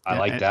 is. I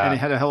like that. And he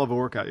had a hell of a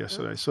workout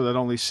yesterday, so that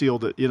only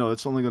sealed it.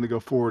 It's only going to go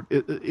forward.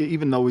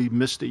 Even though he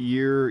missed a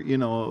year,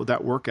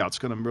 that workout's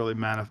going to really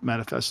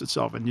manifest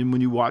itself. And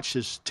when you watch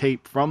his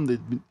tape from the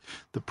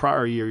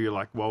prior year, you're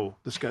like, whoa,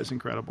 this guy's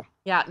incredible.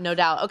 Yeah, no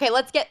doubt. Okay,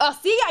 let's get. Oh,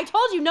 see, I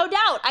told you, no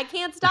doubt. I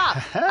can't stop.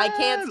 I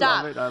can't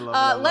stop. I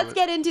love it. Let's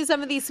get into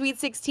some of these Sweet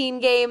 16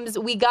 games.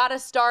 We got to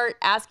start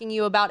asking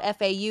you about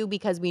FAU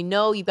because we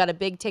know you've got a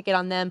big ticket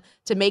on them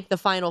to make the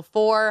Final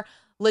Four.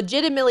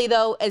 Legitimately,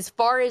 though, as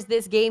far as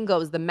this game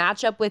goes, the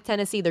matchup with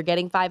Tennessee, they're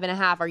getting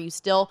 5.5. Are you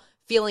still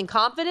feeling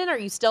confident? Are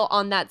you still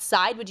on that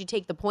side? Would you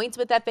take the points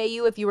with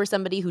FAU if you were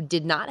somebody who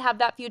did not have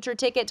that future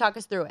ticket? Talk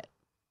us through it.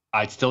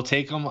 I'd still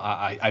take them.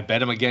 I bet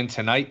them again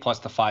tonight, plus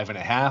the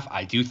 5.5.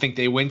 I do think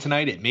they win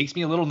tonight. It makes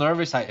me a little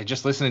nervous. I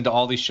just listening to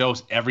all these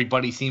shows,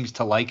 everybody seems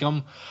to like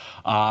them.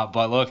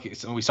 But look,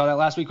 so we saw that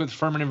last week with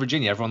Furman in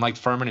Virginia. Everyone liked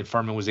Furman, and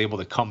Furman was able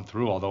to come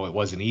through, although it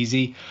wasn't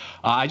easy.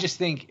 I just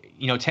think,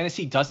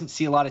 Tennessee doesn't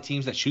see a lot of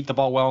teams that shoot the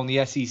ball well in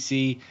the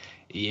SEC.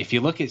 If you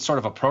look at sort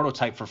of a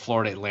prototype for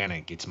Florida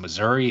Atlantic, it's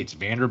Missouri, it's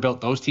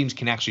Vanderbilt. Those teams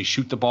can actually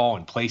shoot the ball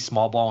and play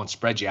small ball and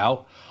spread you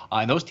out.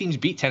 And those teams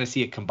beat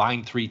Tennessee at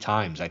combined 3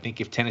 times. I think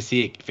if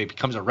it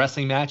becomes a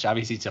wrestling match,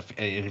 obviously it's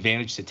an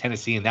advantage to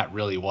Tennessee, and that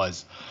really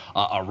was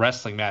a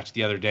wrestling match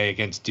the other day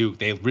against Duke.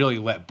 They really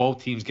let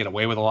both teams get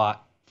away with a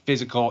lot.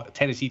 Physical,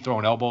 Tennessee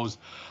throwing elbows.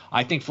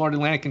 I think Florida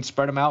Atlantic can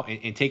spread them out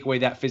and take away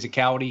that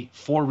physicality.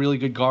 4 really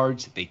good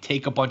guards. They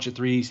take a bunch of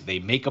threes. They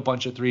make a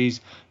bunch of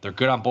threes. They're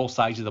good on both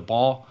sides of the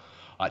ball.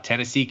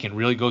 Tennessee can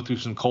really go through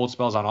some cold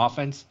spells on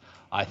offense.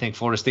 I think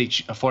Florida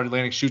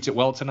Atlantic shoots it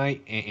well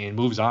tonight and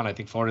moves on. I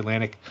think Florida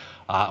Atlantic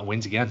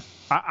wins again.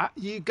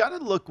 You got to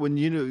look when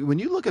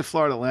you look at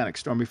Florida Atlantic,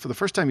 Stormy. For the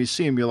first time you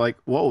see them, you're like,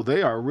 whoa,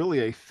 they are really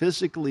a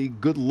physically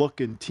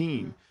good-looking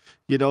team.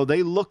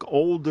 They look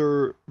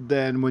older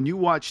than when you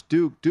watch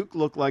Duke. Duke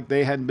looked like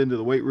they hadn't been to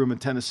the weight room, and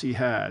Tennessee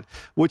had,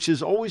 which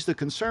is always the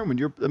concern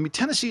when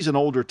Tennessee's an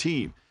older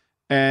team.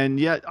 And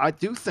yet I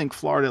do think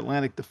Florida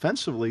Atlantic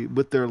defensively,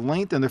 with their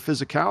length and their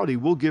physicality,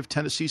 will give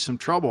Tennessee some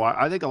trouble.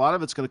 I think a lot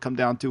of it's going to come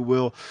down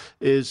to,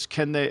 is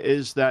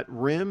that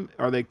rim,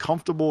 are they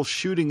comfortable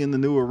shooting in the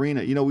new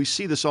arena? We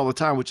see this all the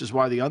time, which is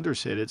why the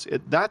unders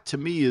hit. That, to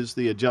me, is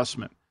the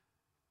adjustment.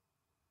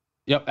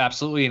 Yep,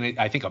 absolutely. And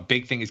I think a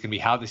big thing is going to be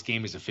how this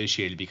game is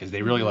officiated, because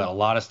they really let a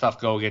lot of stuff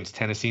go against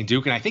Tennessee and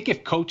Duke. And I think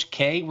if Coach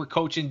K were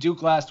coaching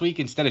Duke last week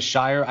instead of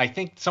Shire, I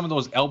think some of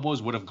those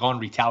elbows would have gone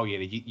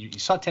retaliated. You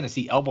saw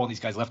Tennessee elbowing these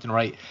guys left and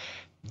right.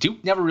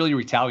 Duke never really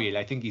retaliated.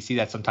 I think you see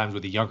that sometimes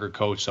with a younger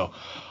coach. So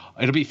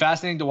it'll be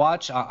fascinating to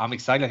watch. I'm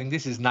excited. I think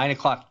this is 9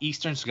 o'clock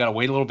Eastern, so we got to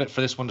wait a little bit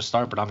for this one to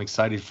start, but I'm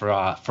excited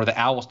for the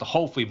Owls to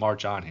hopefully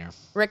march on here.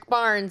 Rick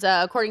Barnes,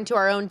 according to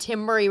our own Tim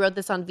Murray, wrote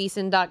this on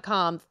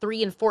vsin.com,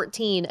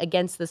 3-14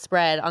 against the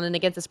spread, on an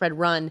against the spread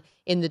run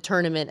in the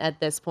tournament at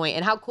this point.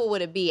 And how cool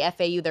would it be,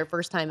 FAU, their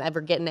first time ever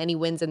getting any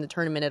wins in the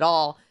tournament at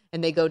all,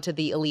 and they go to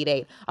the Elite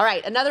Eight. All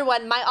right, another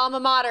one, my alma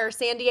mater,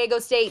 San Diego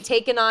State,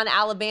 taking on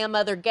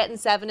Alabama. They're getting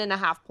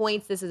 7.5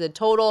 points. This is a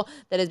total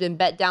that has been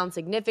bet down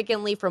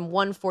significantly from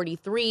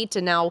 143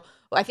 to now,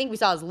 I think we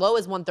saw as low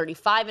as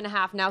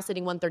 135.5, now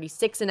sitting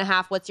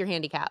 136.5. What's your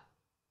handicap?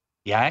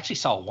 Yeah, I actually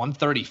saw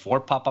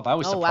 134 pop up. I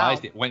was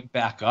surprised it went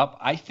back up.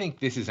 I think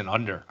this is an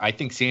under. I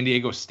think San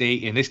Diego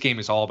State, and this game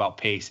is all about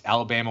pace.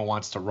 Alabama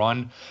wants to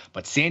run,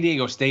 but San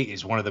Diego State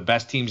is one of the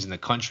best teams in the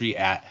country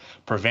at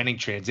preventing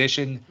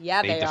transition.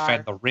 Yeah, they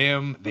defend the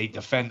rim. They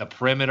defend the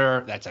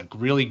perimeter. That's a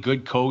really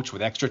good coach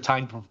with extra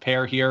time to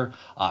prepare here.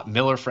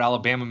 Miller for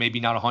Alabama, maybe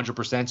not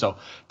 100%. So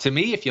to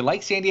me, if you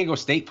like San Diego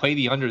State, play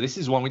the under. This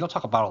is one, we don't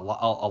talk about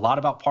a lot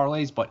about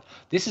parlays, but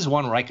this is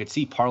one where I could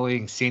see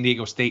parlaying San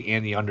Diego State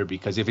and the under,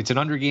 because if it's an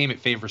under game, it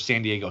favors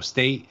San Diego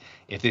State.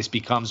 If this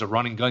becomes a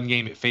run and gun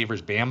game, it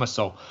favors Bama.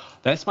 So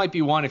this might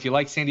be one. If you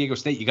like San Diego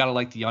State, you got to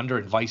like the under,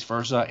 and vice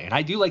versa. And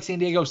I do like San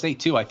Diego State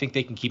too. I think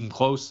they can keep them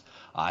close.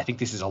 I think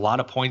this is a lot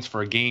of points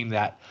for a game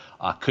that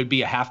could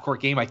be a half-court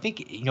game. I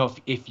think,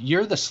 if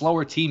you're the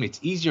slower team,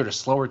 it's easier to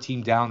slow a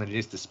team down than it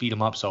is to speed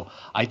them up. So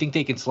I think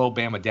they can slow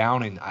Bama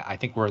down, and I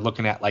think we're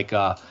looking at like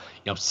a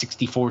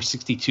 64,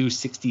 62,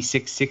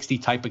 66, 60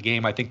 type of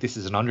game. I think this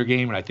is an under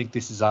game, and I think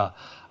this is an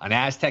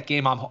Aztec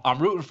game. I'm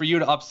rooting for you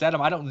to upset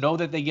them. I don't know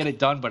that they get it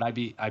done, but I'd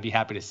be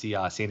happy to see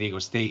San Diego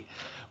State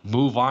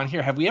move on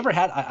here. Have we ever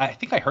had, I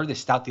think I heard this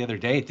stat the other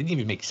day, it didn't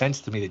even make sense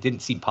to me. That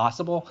didn't seem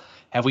possible.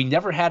 Have we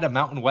never had a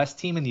Mountain West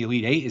team in the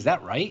Elite Eight? Is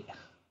that right?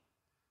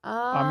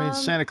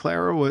 Santa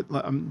Clara,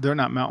 they're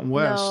not Mountain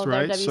West, no,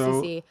 right?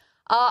 WCC.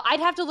 I'd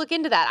have to look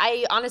into that.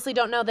 I honestly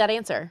don't know that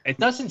answer. It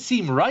doesn't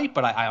seem right,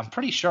 but I'm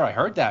pretty sure I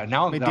heard that.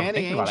 Now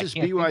Danny Ainge's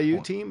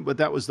BYU team, but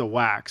that was the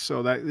WAC.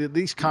 So that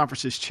these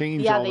conferences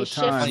change all the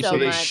time. Shift so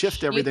they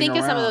shift everything You think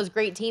around. of some of those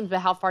great teams, but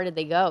how far did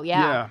they go?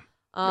 Yeah.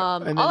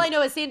 All I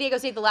know is San Diego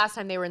State, the last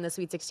time they were in the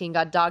Sweet 16,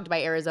 got dogged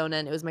by Arizona,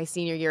 and it was my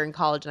senior year in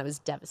college, and I was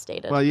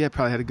devastated. Well, you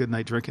probably had a good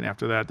night drinking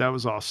after that. That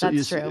was awesome.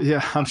 That's true.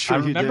 Yeah, I'm sure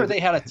you did. I remember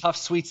they had a tough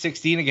Sweet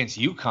 16 against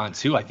UConn,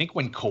 too. I think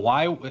when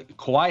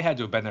Kawhi had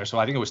to have been there, so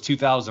I think it was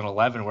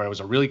 2011, where it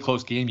was a really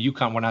close game.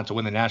 UConn went on to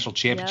win the national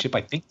championship.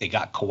 Yep. I think they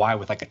got Kawhi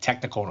with like a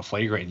technical and a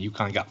flagrant, and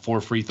UConn got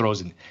 4 free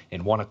throws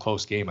and won a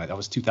close game. That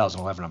was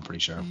 2011, I'm pretty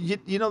sure.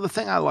 The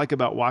thing I like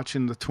about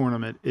watching the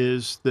tournament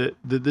is that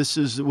this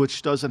is,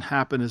 which doesn't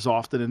happen as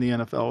often in the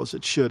NFL as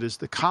it should, is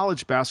the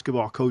college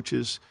basketball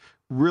coaches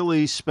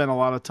really spend a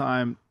lot of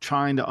time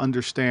trying to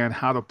understand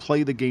how to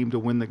play the game to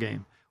win the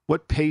game.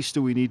 What pace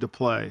do we need to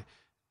play?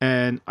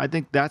 And I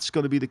think that's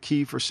going to be the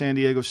key for San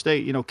Diego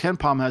State. Ken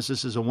Pom has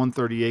this as a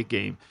 138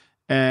 game.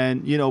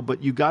 And,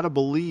 but you got to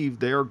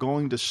believe they're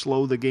going to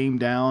slow the game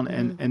down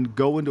and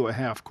go into a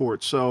half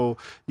court. So,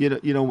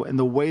 and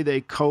the way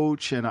they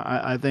coach, and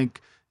I think,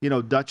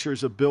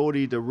 Dutcher's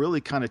ability to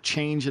really kind of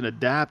change and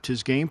adapt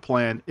his game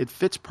plan, it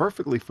fits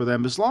perfectly for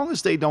them as long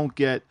as they don't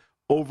get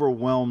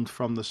overwhelmed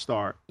from the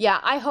start.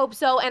 Yeah, I hope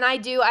so. And I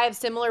have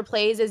similar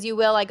plays as you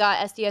will. I got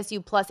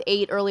SDSU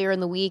 +8 earlier in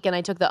the week, and I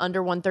took the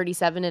under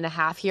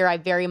 137.5 here. I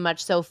very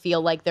much so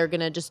feel like they're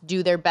going to just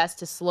do their best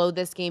to slow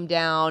this game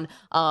down.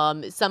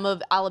 Some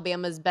of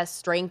Alabama's best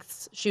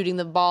strengths shooting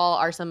the ball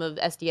are some of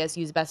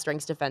SDSU's best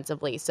strengths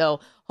defensively. So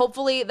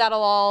hopefully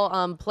that'll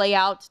all play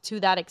out to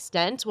that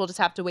extent. We'll just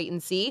have to wait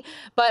and see.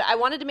 But I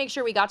wanted to make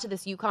sure we got to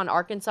this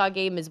UConn-Arkansas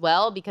game as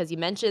well, because you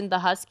mentioned the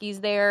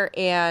Huskies there,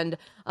 and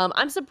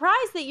I'm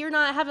surprised that you're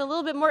not having a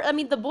little bit more. I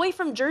mean, the boy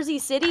from Jersey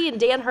City and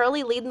Dan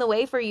Hurley leading the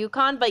way for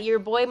UConn, but your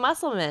boy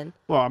Musselman.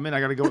 Well, I mean, I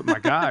got to go with my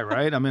guy,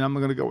 right? I mean, I'm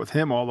going to go with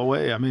him all the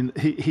way. I mean,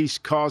 he's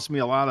caused me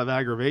a lot of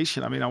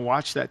aggravation. I mean, I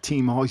watched that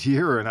team all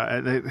year,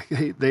 and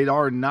they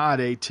are not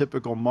a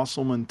typical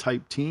Musselman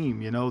type team.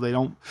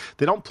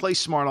 They don't play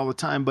smart all the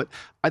time. But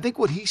I think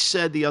what he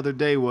said the other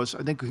day was,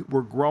 I think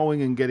we're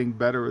growing and getting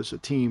better as a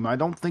team. I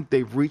don't think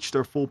they've reached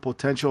their full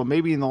potential.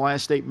 Maybe in the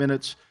last 8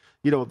 minutes,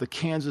 the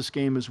Kansas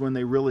game is when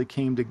they really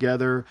came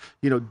together.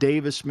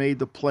 Davis made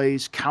the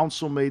plays.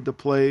 Council made the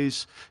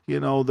plays. Their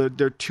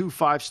 2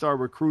 5-star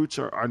recruits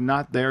are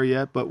not there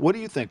yet. But what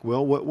do you think,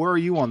 Will? Where are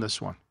you on this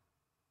one?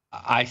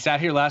 I sat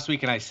here last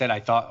week and I said I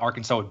thought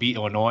Arkansas would beat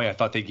Illinois. I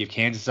thought they'd give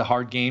Kansas a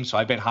hard game. So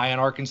I've been high on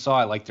Arkansas.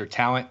 I like their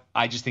talent.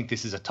 I just think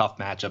this is a tough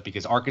matchup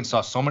because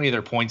Arkansas, so many of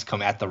their points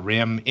come at the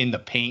rim, in the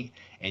paint,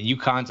 and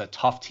UConn's a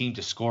tough team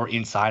to score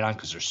inside on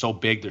because they're so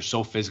big, they're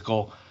so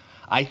physical.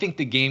 I think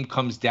the game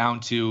comes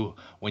down to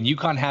when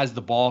UConn has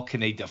the ball,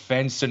 can they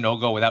defend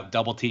Sanogo without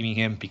double teaming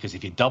him? Because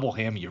if you double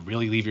him, you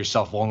really leave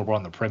yourself vulnerable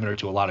on the perimeter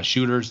to a lot of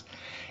shooters.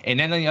 And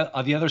then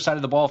on the other side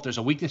of the ball, if there's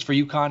a weakness for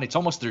UConn, it's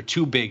almost they're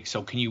too big.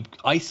 So can you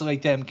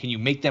isolate them? Can you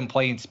make them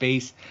play in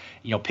space?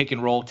 Pick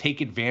and roll, take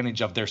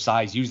advantage of their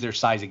size, use their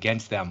size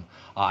against them.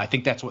 I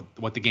think that's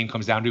what the game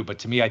comes down to. But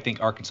to me, I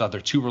think Arkansas,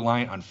 they're too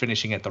reliant on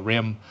finishing at the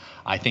rim.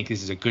 I think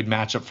this is a good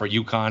matchup for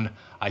UConn.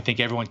 I think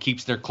everyone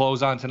keeps their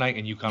clothes on tonight,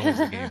 and UConn wins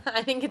the game.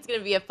 I think it's going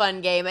to be a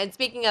fun game. And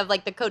speaking of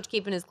the coach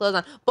keeping his clothes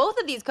on, both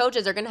of these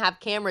coaches are going to have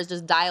cameras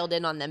just dialed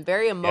in on them.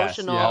 Very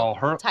emotional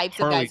types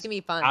of guys. It's going to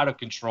be fun. Out of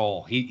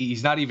control.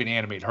 He's not even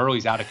animated.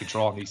 Hurley's out of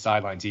control on these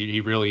sidelines.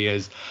 He really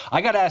is. I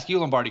got to ask you,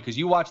 Lombardi, because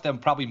you watch them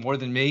probably more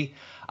than me.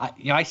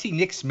 I see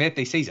Nick Smith.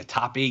 They say he's a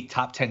top 8,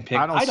 top 10 pick.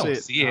 I don't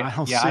see it. I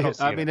don't see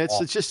it. I mean,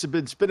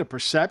 it's been a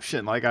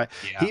perception.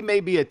 He may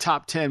be a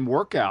top 10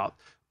 workout,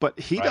 but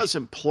he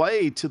doesn't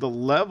play to the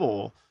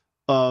level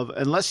of,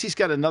 unless he's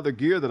got another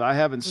gear that I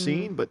haven't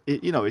seen. But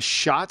his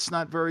shot's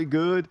not very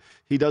good.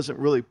 He doesn't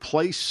really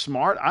play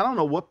smart. I don't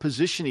know what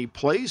position he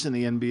plays in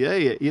the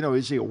NBA.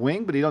 Is he a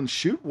wing? But he doesn't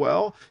shoot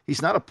well.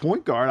 He's not a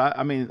point guard.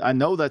 I mean, I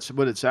know that's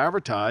what it's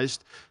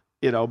advertised.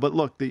 But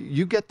look,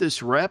 you get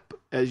this rep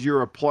as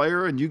you're a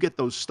player and you get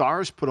those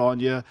stars put on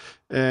you,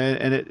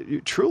 and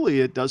it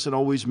truly doesn't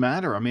always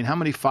matter. I mean, how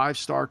many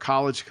 5-star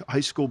college,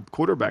 high school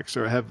quarterbacks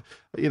have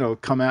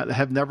come out that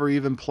have never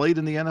even played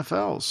in the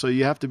NFL? So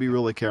you have to be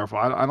really careful.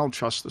 I don't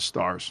trust the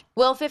stars.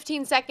 Will,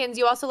 15 seconds.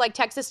 You also like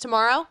Texas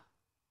tomorrow?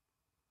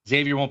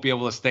 Xavier won't be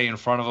able to stay in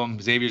front of them.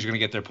 Xavier's going to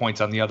get their points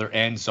on the other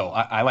end. So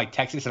I like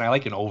Texas, and I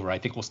like an over. I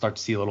think we'll start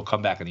to see a little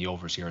comeback in the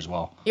overs here as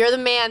well. You're the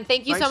man.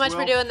 Thank you so much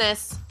for doing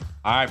this.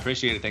 All right,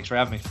 appreciate it. Thanks for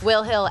having me.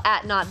 Will Hill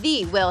at Not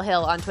The Will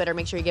Hill on Twitter.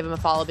 Make sure you give him a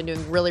follow. Been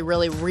doing really,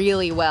 really,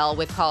 really well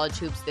with college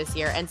hoops this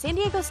year. And San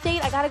Diego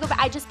State, I got to go back.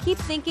 I just keep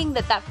thinking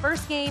that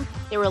first game,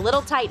 they were a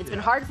little tight. It's been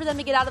hard for them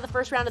to get out of the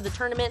first round of the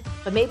tournament,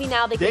 but maybe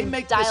now they can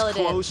make dial this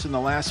it in. Close in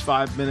the last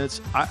 5 minutes.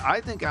 I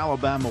think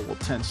Alabama will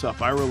tense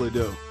up. I really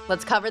do.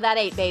 Let's cover that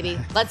 8, baby.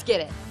 Let's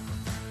get it.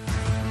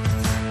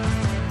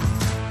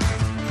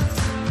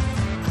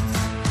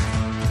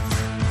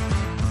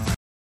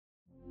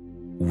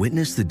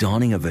 Witness the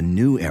dawning of a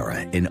new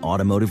era in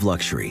automotive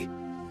luxury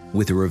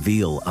with a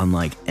reveal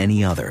unlike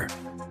any other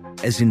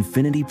as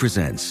Infiniti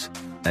presents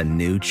a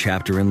new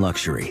chapter in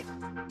luxury,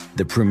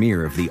 the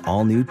premiere of the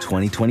all-new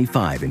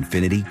 2025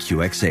 Infiniti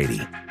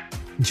QX80.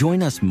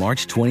 Join us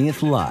March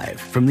 20th live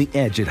from the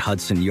Edge at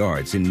Hudson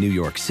Yards in New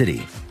York City,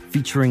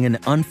 featuring an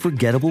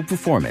unforgettable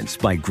performance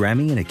by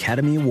Grammy and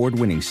Academy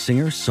Award-winning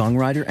singer,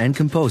 songwriter, and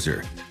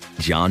composer,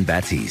 Jon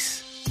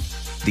Batiste.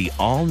 The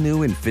all-new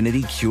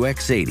Infiniti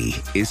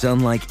QX80 is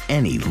unlike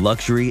any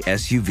luxury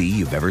SUV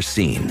you've ever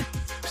seen.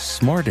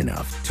 Smart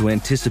enough to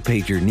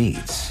anticipate your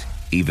needs,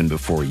 even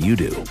before you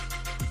do.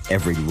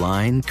 Every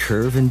line,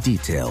 curve, and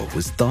detail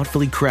was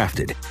thoughtfully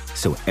crafted,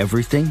 so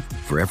everything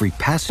for every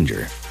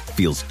passenger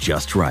feels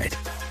just right.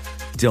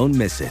 Don't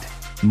miss it.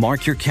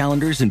 Mark your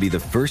calendars and be the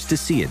first to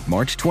see it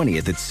March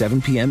 20th at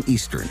 7 p.m.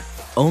 Eastern,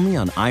 only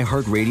on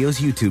iHeartRadio's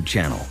YouTube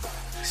channel.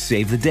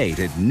 Save the date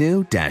at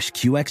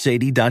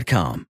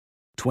new-QX80.com.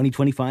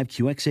 2025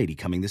 QX80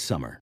 coming this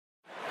summer.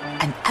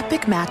 An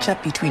epic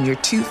matchup between your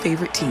two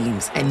favorite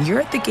teams, and you're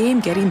at the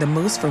game getting the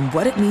most from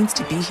what it means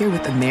to be here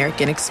with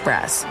American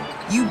Express.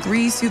 You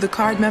breeze through the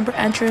card member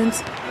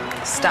entrance,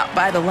 stop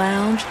by the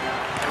lounge.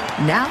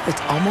 Now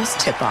it's almost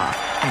tip-off,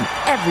 and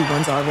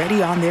everyone's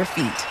already on their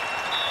feet.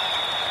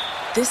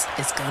 this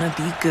is gonna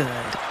be good.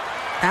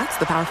 That's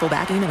the powerful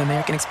backing of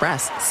American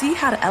Express. See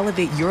how to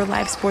elevate your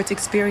live sports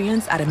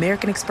experience at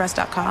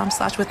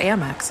americanexpress.com/with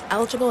Amex.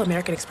 Eligible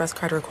American Express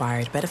card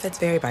required. Benefits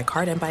vary by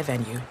card and by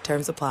venue.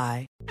 Terms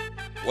apply.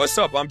 What's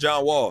up? I'm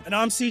John Wall. And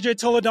I'm CJ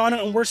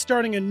Toledano, and we're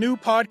starting a new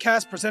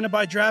podcast presented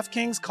by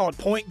DraftKings called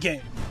Point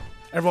Game.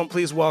 Everyone,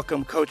 please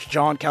welcome Coach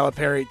John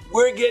Calipari.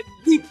 We're getting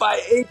beat by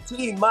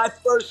 18. My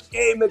first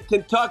game in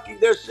Kentucky,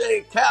 they're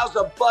saying Cal's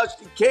a bust.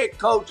 He can't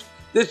coach.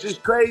 This is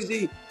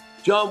crazy.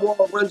 John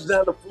Wall runs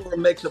down the floor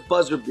and makes a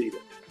buzzer beater.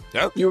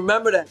 Yep. You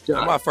remember that, John?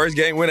 That's my first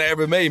game win I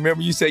ever made.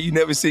 Remember you said you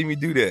never see me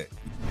do that.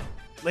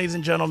 Ladies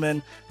and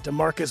gentlemen,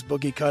 DeMarcus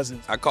Boogie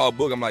Cousins. I called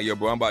Boog. I'm like, yo,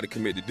 bro, I'm about to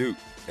commit to Duke.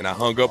 And I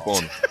hung up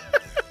on him.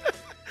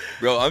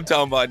 Bro, I'm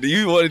talking about, do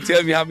you want to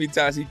tell me how many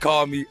times he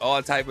called me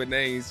all type of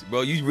names?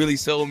 Bro, you really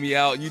sold me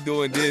out. You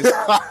doing this.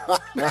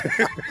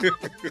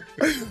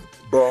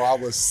 Bro, I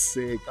was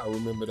sick. I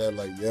remember that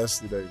like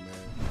yesterday, man.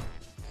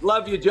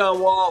 Love you,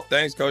 John Wall.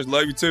 Thanks, Coach.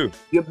 Love you, too.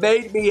 You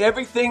made me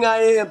everything I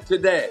am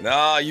today.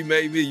 Nah, you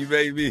made me. You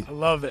made me. I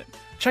love it.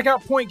 Check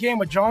out Point Game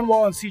with John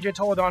Wall and CJ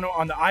Toledano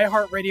on the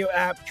iHeartRadio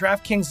app,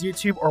 DraftKings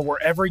YouTube, or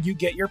wherever you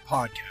get your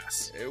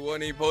podcasts. It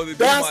wasn't even supposed to be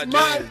That's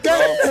my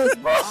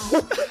game, bro.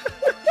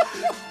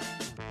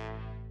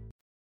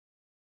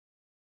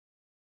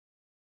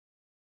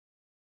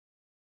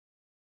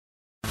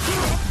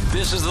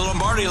 This is the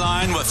Lombardi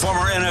Line with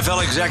former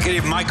NFL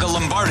executive Michael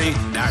Lombardi.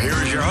 Now here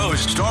is your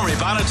host, Stormy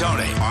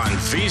Buonantony, on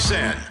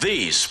VSiN,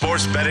 the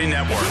Sports Betting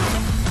Network.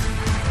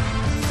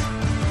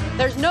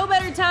 There's no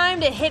better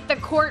time to hit the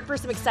court for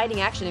some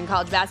exciting action in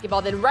college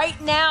basketball than right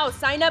now.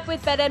 Sign up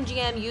with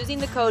BetMGM using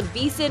the code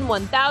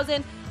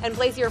VSiN1000 and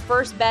place your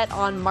first bet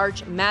on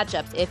March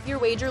matchups. If your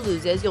wager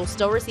loses, you'll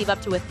still receive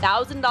up to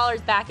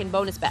 $1,000 back in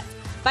bonus bets.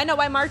 Find out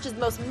why March is the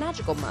most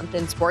magical month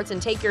in sports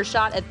and take your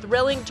shot at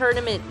thrilling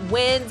tournament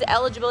wins.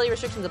 Eligibility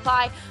restrictions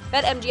apply.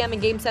 BetMGM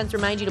and GameSense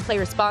remind you to play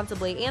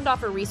responsibly and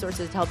offer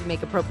resources to help you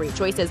make appropriate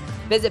choices.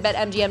 Visit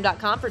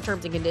BetMGM.com for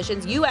terms and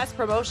conditions. U.S.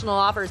 promotional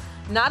offers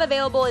not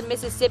available in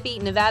Mississippi,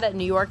 Nevada,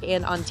 New York,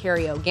 and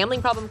Ontario.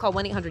 Gambling problem? Call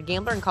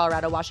 1-800-GAMBLER in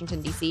Colorado,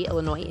 Washington, D.C.,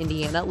 Illinois,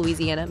 Indiana,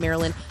 Louisiana,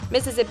 Maryland,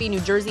 Mississippi, New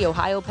Jersey,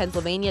 Ohio,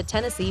 Pennsylvania,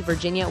 Tennessee,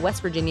 Virginia,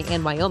 West Virginia,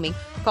 and Wyoming.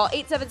 Call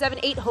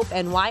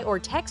 877-8-HOPE-NY or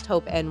text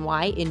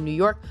HOPE-NY in New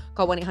York.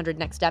 Call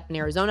 1-800-NEXT-STEP in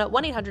Arizona,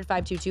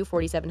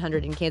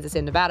 1-800-522-4700 in Kansas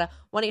and Nevada,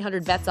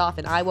 1-800-BETS-OFF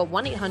in Iowa,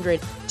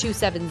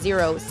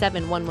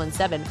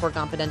 1-800-270-7117 for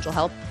confidential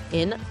help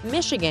in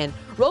Michigan.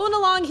 Rolling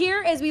along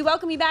here as we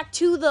welcome you back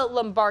to the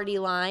Lombardi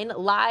Line,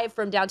 live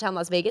from downtown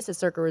Las Vegas at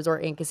Circa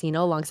Resort and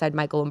Casino alongside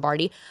Michael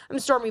Lombardi. I'm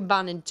Stormy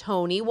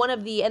Buonantony. One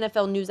of the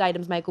NFL news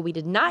items, Michael, we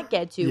did not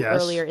get to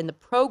earlier in the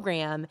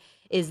program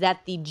is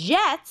that the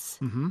Jets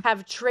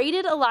have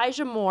traded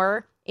Elijah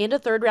Moore and a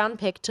third-round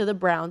pick to the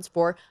Browns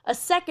for a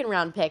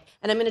second-round pick.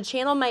 And I'm going to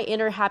channel my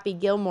inner Happy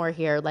Gilmore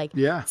here.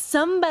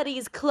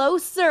 Somebody's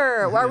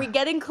closer. Are we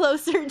getting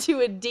closer to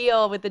a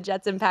deal with the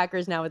Jets and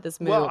Packers now with this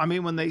move? Well, I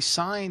mean, when they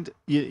signed,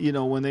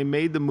 when they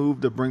made the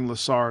move to bring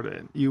Lassard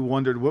in, you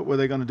wondered what were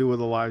they going to do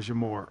with Elijah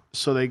Moore.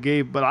 So they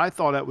gave, but I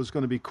thought that was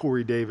going to be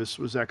Corey Davis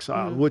was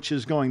exiled, which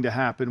is going to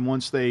happen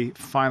once they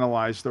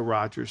finalize the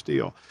Rodgers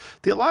deal.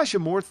 The Elijah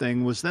Moore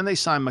thing was then they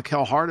signed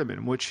Mecole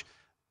Hardman, which –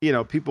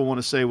 people want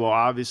to say, well,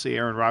 obviously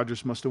Aaron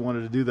Rodgers must have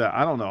wanted to do that.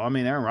 I don't know. I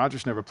mean, Aaron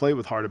Rodgers never played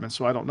with Hardman,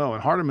 so I don't know.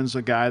 And Hardman's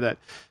a guy that,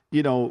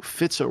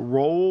 fits a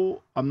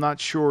role. I'm not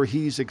sure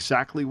he's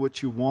exactly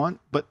what you want.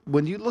 But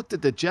when you looked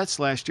at the Jets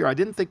last year, I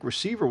didn't think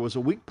receiver was a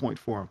weak point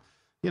for him.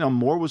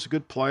 Moore was a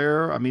good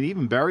player. I mean,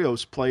 even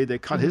Berrios played. They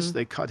cut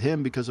they cut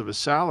him because of his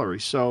salary.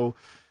 So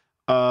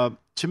to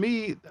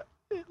me,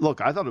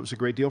 look, I thought it was a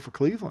great deal for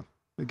Cleveland.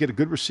 Get a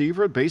good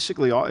receiver.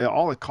 Basically,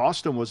 all it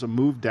cost them was a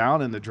move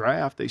down in the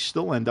draft. They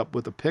still end up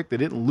with a pick. They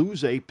didn't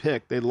lose a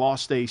pick. They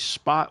lost a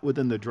spot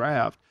within the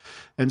draft.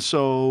 And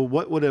so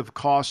what would have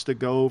cost to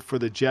go for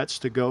the Jets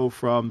to go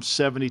from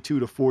 72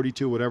 to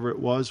 42, whatever it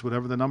was,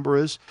 whatever the number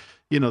is,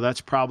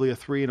 that's probably a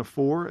 3 and a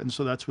 4. And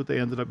so that's what they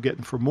ended up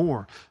getting for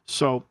Moore.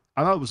 So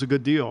I thought it was a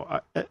good deal.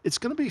 It's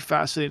going to be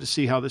fascinating to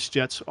see how this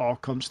Jets all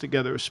comes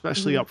together,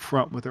 especially up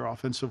front with their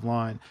offensive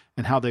line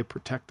and how they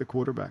protect the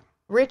quarterback.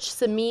 Rich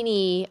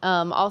Cimini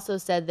also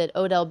said that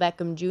Odell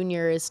Beckham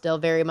Jr. is still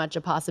very much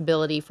a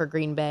possibility for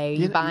Green Bay.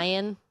 You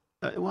buying?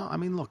 Well, I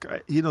mean, look,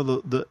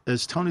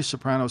 as Tony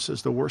Soprano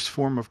says, the worst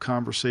form of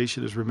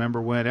conversation is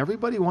remember when.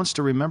 Everybody wants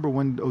to remember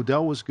when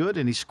Odell was good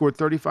and he scored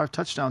 35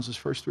 touchdowns his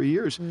first 3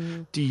 years.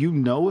 Do you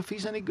know if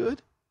he's any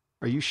good?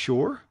 Are you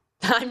sure?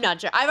 I'm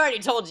not sure. I've already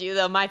told you,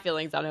 though, my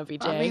feelings on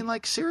OBJ. I mean,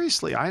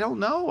 seriously, I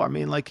don't know. I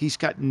mean, he's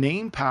got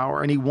name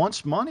power and he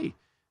wants money.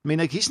 I mean,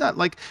 he's not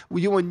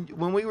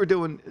when we were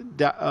doing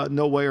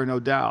No Way or No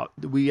Doubt,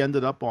 we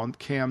ended up on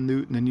Cam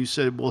Newton, and you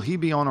said, will he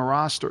be on a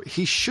roster?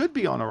 He should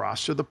be on a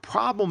roster. The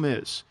problem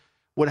is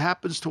what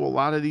happens to a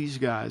lot of these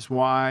guys,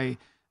 why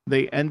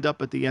they end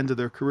up at the end of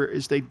their career,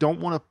 is they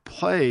don't want to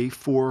play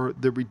for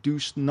the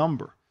reduced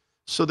number.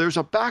 So there's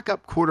a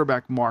backup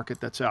quarterback market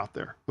that's out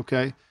there,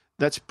 okay?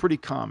 That's pretty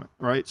common,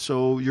 right?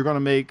 So you're going to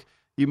make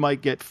You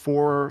might get $4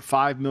 or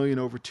 $5 million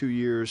over 2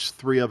 years,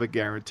 3 of it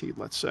guaranteed,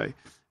 let's say.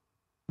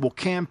 Will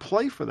Cam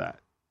play for that?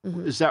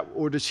 Mm-hmm. Is that,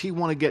 or does he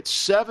want to get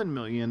 $7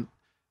 million,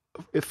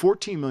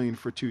 $14 million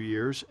for 2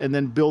 years, and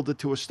then build it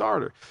to a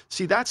starter?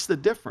 See, that's the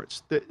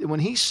difference. When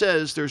he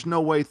says there's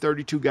no way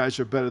 32 guys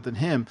are better than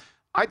him,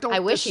 I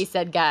wish he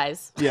said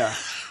guys. Yeah.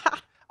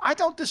 I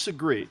don't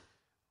disagree.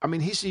 I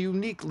mean, he's a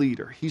unique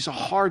leader. He's a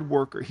hard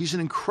worker. He's an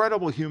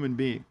incredible human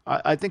being.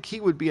 I think he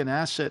would be an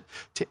asset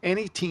to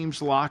any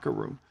team's locker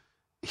room.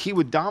 He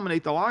would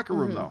dominate the locker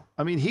room, though.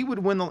 I mean, he would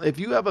win. If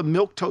you have a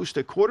milquetoast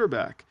at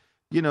quarterback,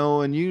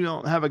 and you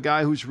don't have a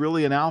guy who's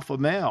really an alpha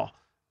male,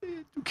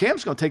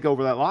 Cam's going to take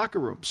over that locker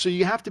room. So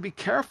you have to be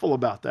careful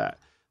about that.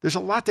 There's a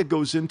lot that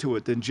goes into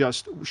it than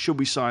just, should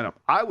we sign him?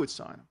 I would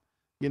sign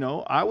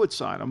him. I would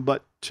sign him.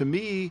 But to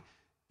me,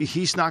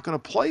 he's not going to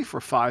play for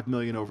 $5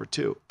 million over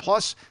 2.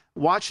 Plus,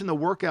 watching the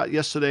workout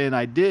yesterday, and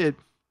I did,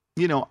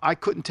 I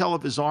couldn't tell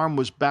if his arm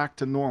was back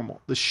to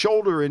normal. The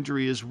shoulder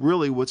injury is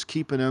really what's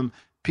keeping him.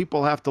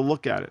 People have to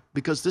look at it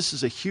because this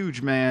is a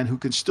huge man who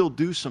can still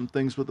do some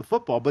things with the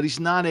football, but he's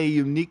not a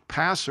unique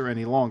passer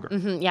any longer.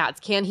 Mm-hmm. Yeah,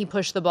 can he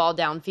push the ball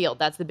downfield?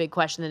 That's the big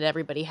question that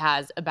everybody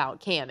has about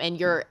Cam. And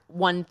you're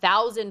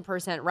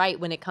 1,000% right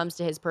when it comes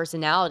to his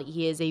personality.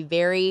 He is a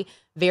very,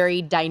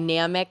 very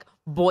dynamic,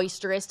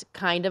 boisterous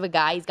kind of a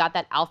guy. He's got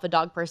that alpha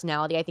dog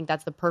personality. I think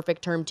that's the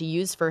perfect term to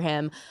use for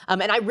him.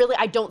 And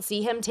I don't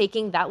see him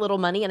taking that little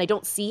money, and I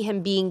don't see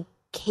him being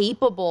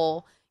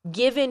capable,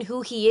 given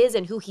who he is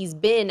and who he's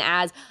been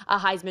as a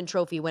Heisman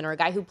Trophy winner, a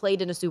guy who played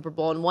in a Super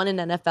Bowl and won an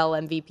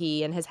NFL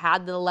MVP and has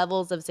had the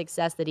levels of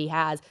success that he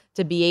has,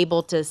 to be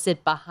able to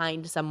sit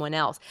behind someone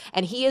else.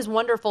 And he is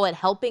wonderful at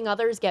helping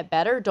others get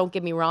better. Don't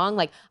get me wrong.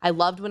 Like, I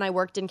loved when I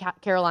worked in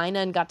Carolina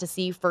and got to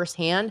see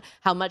firsthand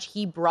how much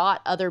he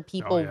brought other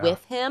people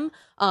with him.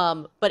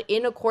 But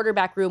in a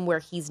quarterback room where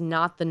he's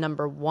not the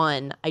number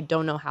one, I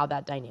don't know how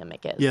that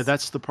dynamic is. Yeah,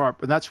 that's the part.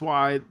 And that's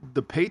why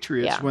the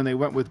Patriots, when they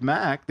went with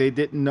Mac, they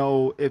didn't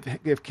know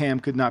if Cam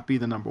could not be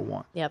the number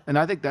one. Yep. And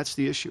I think that's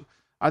the issue.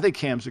 I think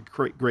Cam's a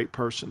great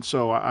person.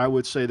 So I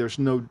would say there's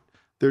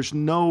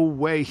no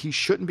way he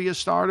shouldn't be a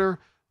starter,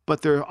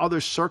 but there are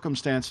other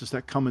circumstances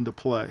that come into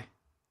play.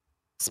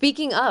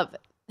 Speaking of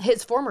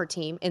his former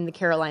team in the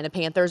Carolina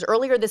Panthers,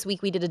 earlier this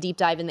week we did a deep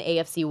dive in the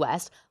AFC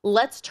West.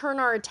 Let's turn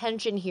our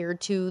attention here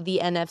to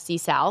the NFC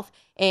South.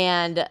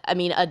 And I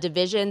mean, a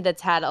division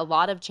that's had a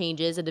lot of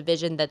changes, a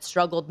division that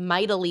struggled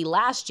mightily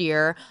last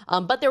year,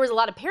 but there was a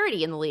lot of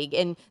parity in the league.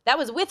 And that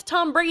was with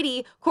Tom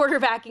Brady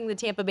quarterbacking the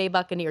Tampa Bay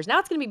Buccaneers. Now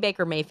it's going to be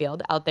Baker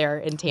Mayfield out there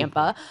in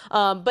Tampa.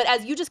 But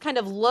as you just kind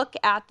of look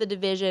at the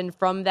division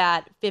from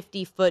that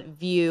 50-foot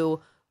view,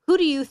 who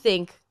do you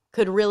think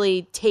could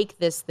really take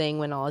this thing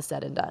when all is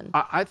said and done?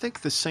 I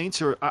think the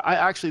Saints are – I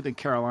actually think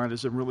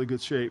Carolina's in really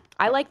good shape.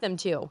 I like them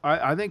too.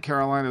 I think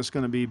Carolina's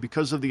going to be,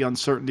 because of the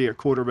uncertainty at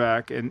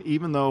quarterback, and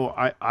even though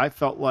I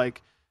felt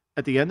like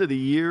at the end of the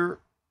year,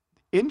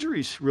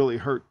 injuries really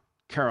hurt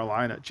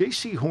Carolina.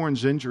 J.C.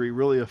 Horn's injury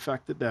really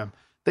affected them.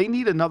 They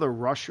need another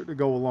rusher to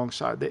go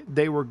alongside.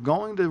 They were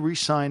going to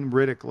re-sign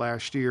Riddick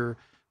last year,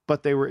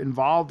 but they were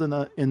involved in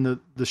the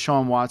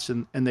Deshaun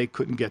Watson, and they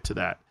couldn't get to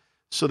that.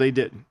 So they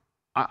didn't.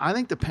 I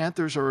think the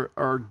Panthers are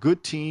a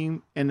good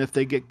team, and if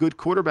they get good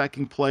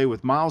quarterbacking play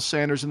with Miles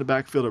Sanders in the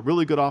backfield, a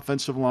really good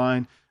offensive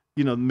line,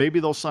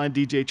 maybe they'll sign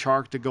DJ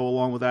Chark to go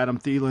along with Adam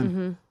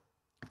Thielen,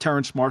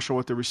 Terrence Marshall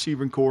with the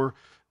receiving core.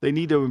 They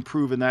need to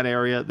improve in that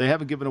area. They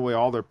haven't given away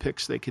all their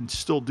picks. They can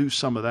still do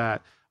some of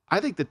that.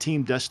 I think the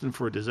team destined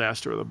for a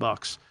disaster are the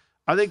Bucs.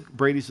 I think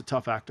Brady's a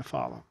tough act to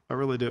follow. I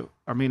really do.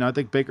 I mean, I don't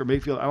think Baker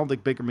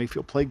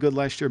Mayfield played good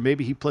last year.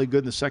 Maybe he played good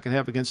in the second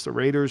half against the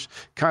Raiders,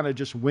 kind of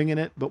just winging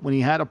it. But when he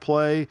had to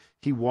play,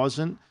 he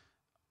wasn't.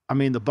 I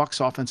mean, the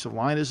Bucs offensive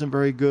line isn't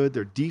very good.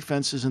 Their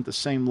defense isn't the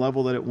same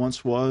level that it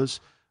once was.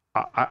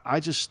 I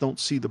just don't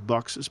see the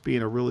Bucs as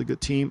being a really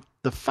good team.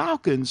 The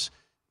Falcons,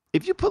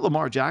 if you put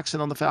Lamar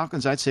Jackson on the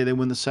Falcons, I'd say they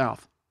win the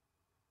South.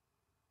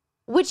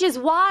 Which is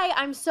why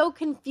I'm so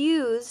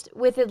confused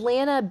with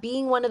Atlanta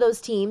being one of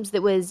those teams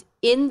that was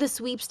in the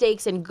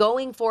sweepstakes and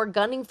gunning for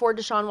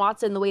Deshaun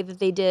Watson the way that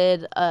they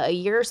did a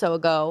year or so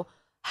ago,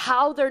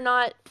 how they're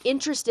not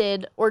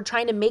interested or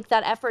trying to make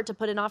that effort to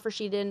put an offer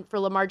sheet in for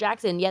Lamar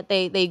Jackson, yet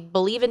they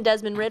believe in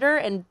Desmond Ridder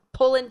and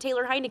pull in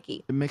Taylor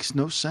Heineke. It makes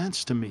no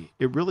sense to me.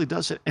 It really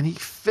doesn't. And he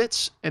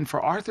fits. And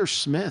for Arthur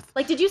Smith.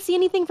 Like, did you see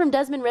anything from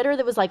Desmond Ridder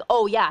that was like,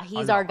 oh, yeah,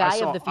 he's our guy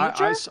of the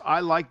future?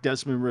 I like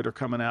Desmond Ridder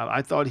coming out.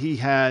 I thought he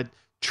had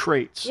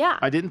traits. Yeah.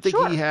 I didn't think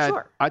he had.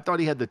 Sure. I thought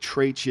he had the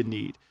traits you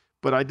need.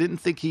 But I didn't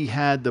think he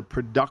had the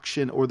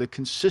production or the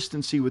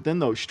consistency within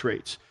those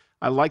traits.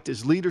 I liked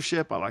his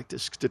leadership. I liked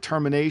his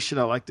determination.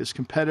 I liked his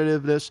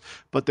competitiveness.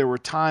 But there were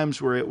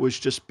times where it was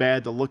just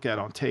bad to look at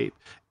on tape.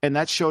 And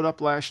that showed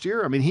up last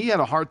year. I mean, he had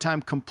a hard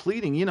time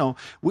completing.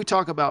 We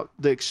talk about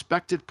the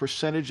expected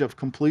percentage of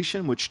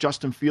completion, which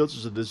Justin Fields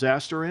is a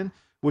disaster in,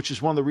 which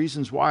is one of the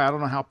reasons why I don't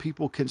know how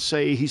people can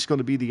say he's going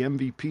to be the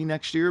MVP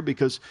next year,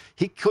 because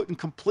he couldn't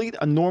complete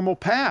a normal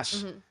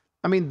pass.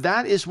 I mean,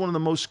 that is one of the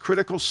most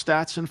critical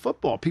stats in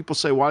football. People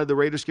say, why did the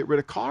Raiders get rid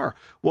of Carr?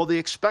 Well, the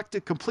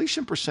expected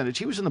completion percentage,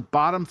 he was in the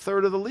bottom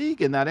third of the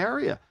league in that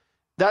area.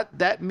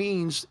 That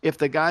means if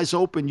the guy's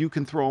open, you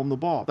can throw him the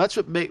ball. That's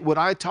what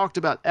I talked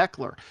about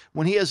Eckler.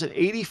 When he has an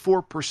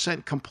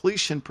 84%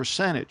 completion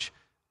percentage,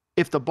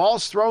 if the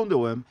ball's thrown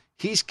to him,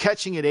 he's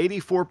catching it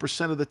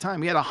 84% of the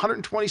time. He had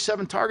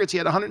 127 targets. He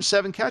had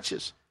 107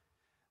 catches.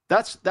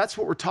 That's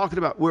what we're talking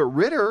about. Where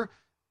Ritter,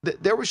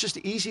 there was just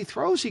easy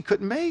throws he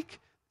couldn't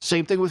make.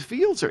 Same thing with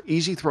Fields. There are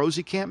easy throws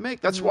he can't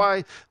make. That's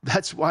why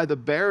the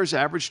Bears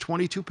average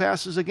 22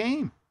 passes a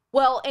game.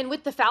 Well, and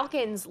with the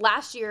Falcons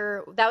last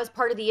year, that was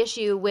part of the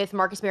issue with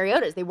Marcus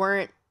Mariota. They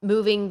weren't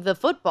moving the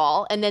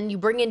football. And then you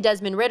bring in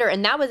Desmond Ridder,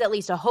 and that was at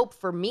least a hope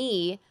for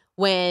me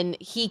when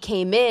he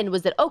came in,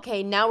 was that,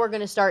 okay, now we're going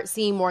to start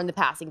seeing more in the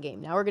passing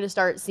game. Now we're going to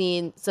start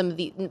seeing some of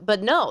the,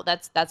 but no,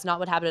 that's not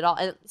what happened at all.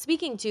 And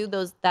speaking to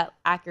that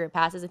accurate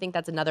passes, I think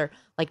that's another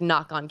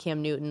knock on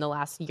Cam Newton the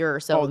last year or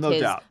so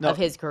of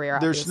his career.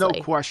 There's obviously.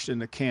 No question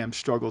that Cam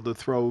struggled to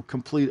throw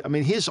complete. I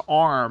mean, his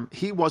arm,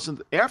 he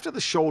wasn't, after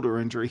the shoulder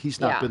injury, he's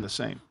not been the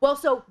same. Well,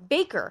 so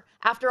Baker,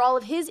 after all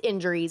of his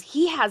injuries,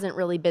 he hasn't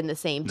really been the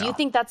same. Do you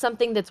think that's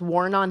something that's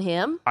worn on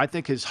him? I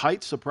think his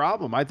height's a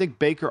problem. I think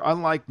Baker,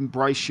 unlike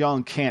Bryce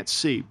Young, can't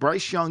see.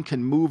 Bryce Young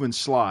can move and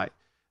slide.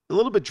 A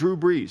little bit Drew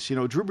Brees.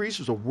 Drew Brees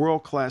was a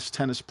world-class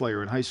tennis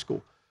player in high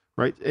school,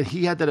 right? And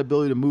he had that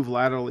ability to move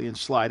laterally and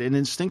slide and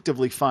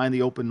instinctively find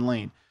the open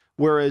lane.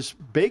 Whereas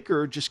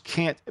Baker just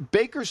can't.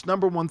 Baker's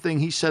number one thing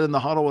he said in the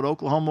huddle at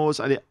Oklahoma was,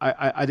 I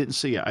didn't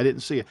see it. I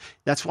didn't see it.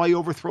 That's why he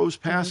overthrows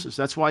passes.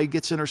 That's why he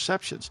gets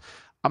interceptions.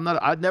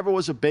 I never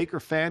was a Baker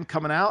fan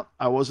coming out.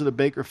 I wasn't a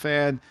Baker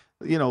fan,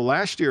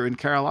 last year in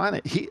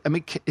Carolina.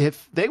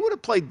 If they would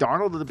have played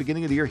Darnold at the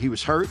beginning of the year, he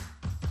was hurt.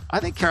 I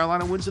think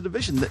Carolina wins the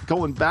division.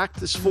 Going back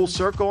this full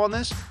circle on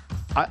this,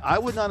 I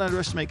would not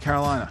underestimate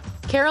Carolina.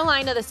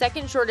 Carolina, the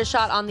second shortest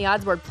shot on the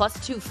odds board, plus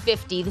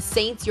 250. The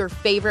Saints, your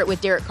favorite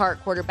with Derek Carr,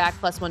 quarterback,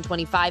 plus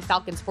 125.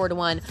 Falcons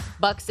 4-1.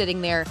 Bucks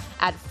sitting there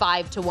at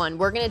 5-1.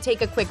 We're going to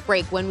take a quick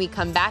break. When we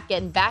come back,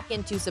 getting back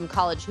into some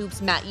college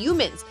hoops, Matt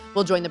Youmans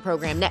will join the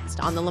program next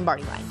on the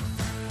Lombardi Line.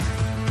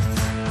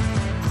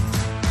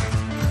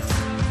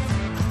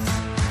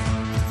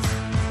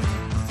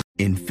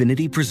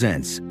 Infiniti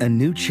presents a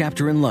new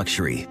chapter in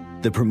luxury,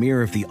 the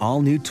premiere of the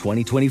all-new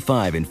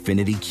 2025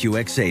 Infiniti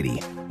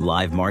QX80,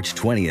 live March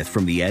 20th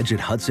from the Edge at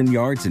Hudson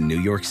Yards in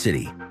New York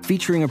City,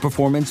 featuring a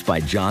performance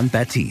by John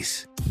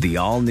Batiste. The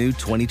all-new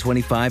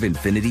 2025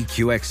 Infiniti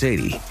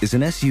QX80 is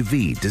an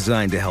SUV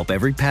designed to help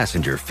every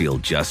passenger feel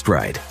just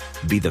right.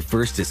 Be the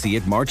first to see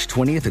it March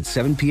 20th at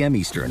 7 p.m.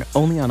 Eastern,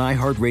 only on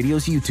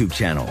iHeartRadio's YouTube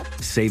channel.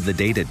 Save the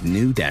date at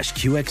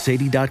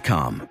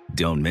new-QX80.com.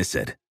 Don't miss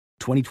it.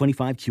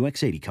 2025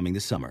 QX80 coming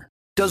this summer.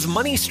 Does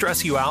money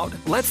stress you out?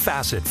 Let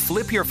Facet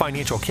flip your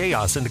financial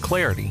chaos into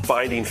clarity.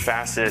 Finding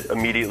Facet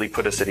immediately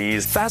put us at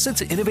ease.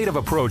 Facet's innovative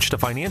approach to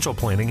financial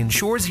planning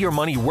ensures your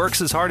money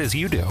works as hard as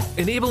you do,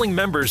 enabling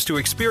members to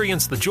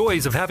experience the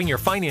joys of having your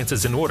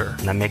finances in order.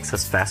 And that makes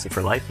us Facet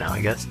for life now,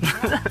 I guess.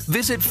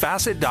 Visit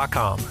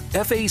Facet.com,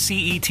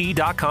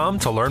 FACET.com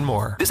to learn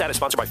more. This ad is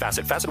sponsored by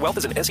Facet. Facet Wealth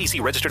is an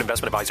SEC registered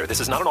investment advisor. This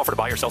is not an offer to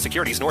buy or sell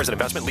securities, nor is it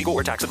investment, legal,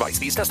 or tax advice.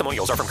 These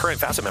testimonials are from current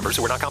Facet members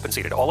who are not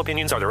compensated. All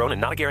opinions are their own and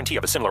not a guarantee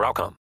of a similar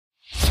outcome.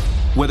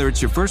 Whether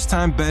it's your first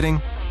time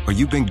betting or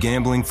you've been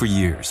gambling for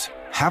years,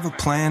 have a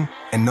plan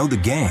and know the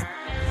game.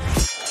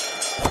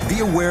 Be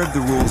aware of the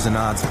rules and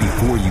odds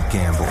before you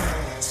gamble.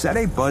 Set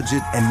a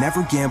budget and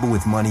never gamble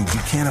with money you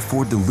can't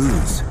afford to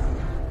lose.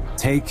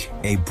 Take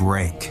a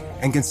break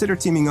and consider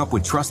teaming up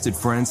with trusted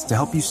friends to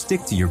help you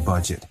stick to your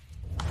budget.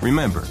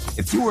 Remember,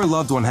 if you or a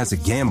loved one has a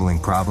gambling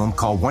problem,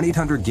 call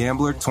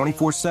 1-800-GAMBLER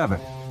 24/7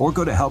 or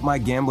go to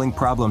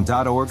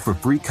helpmygamblingproblem.org for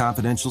free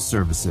confidential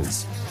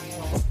services.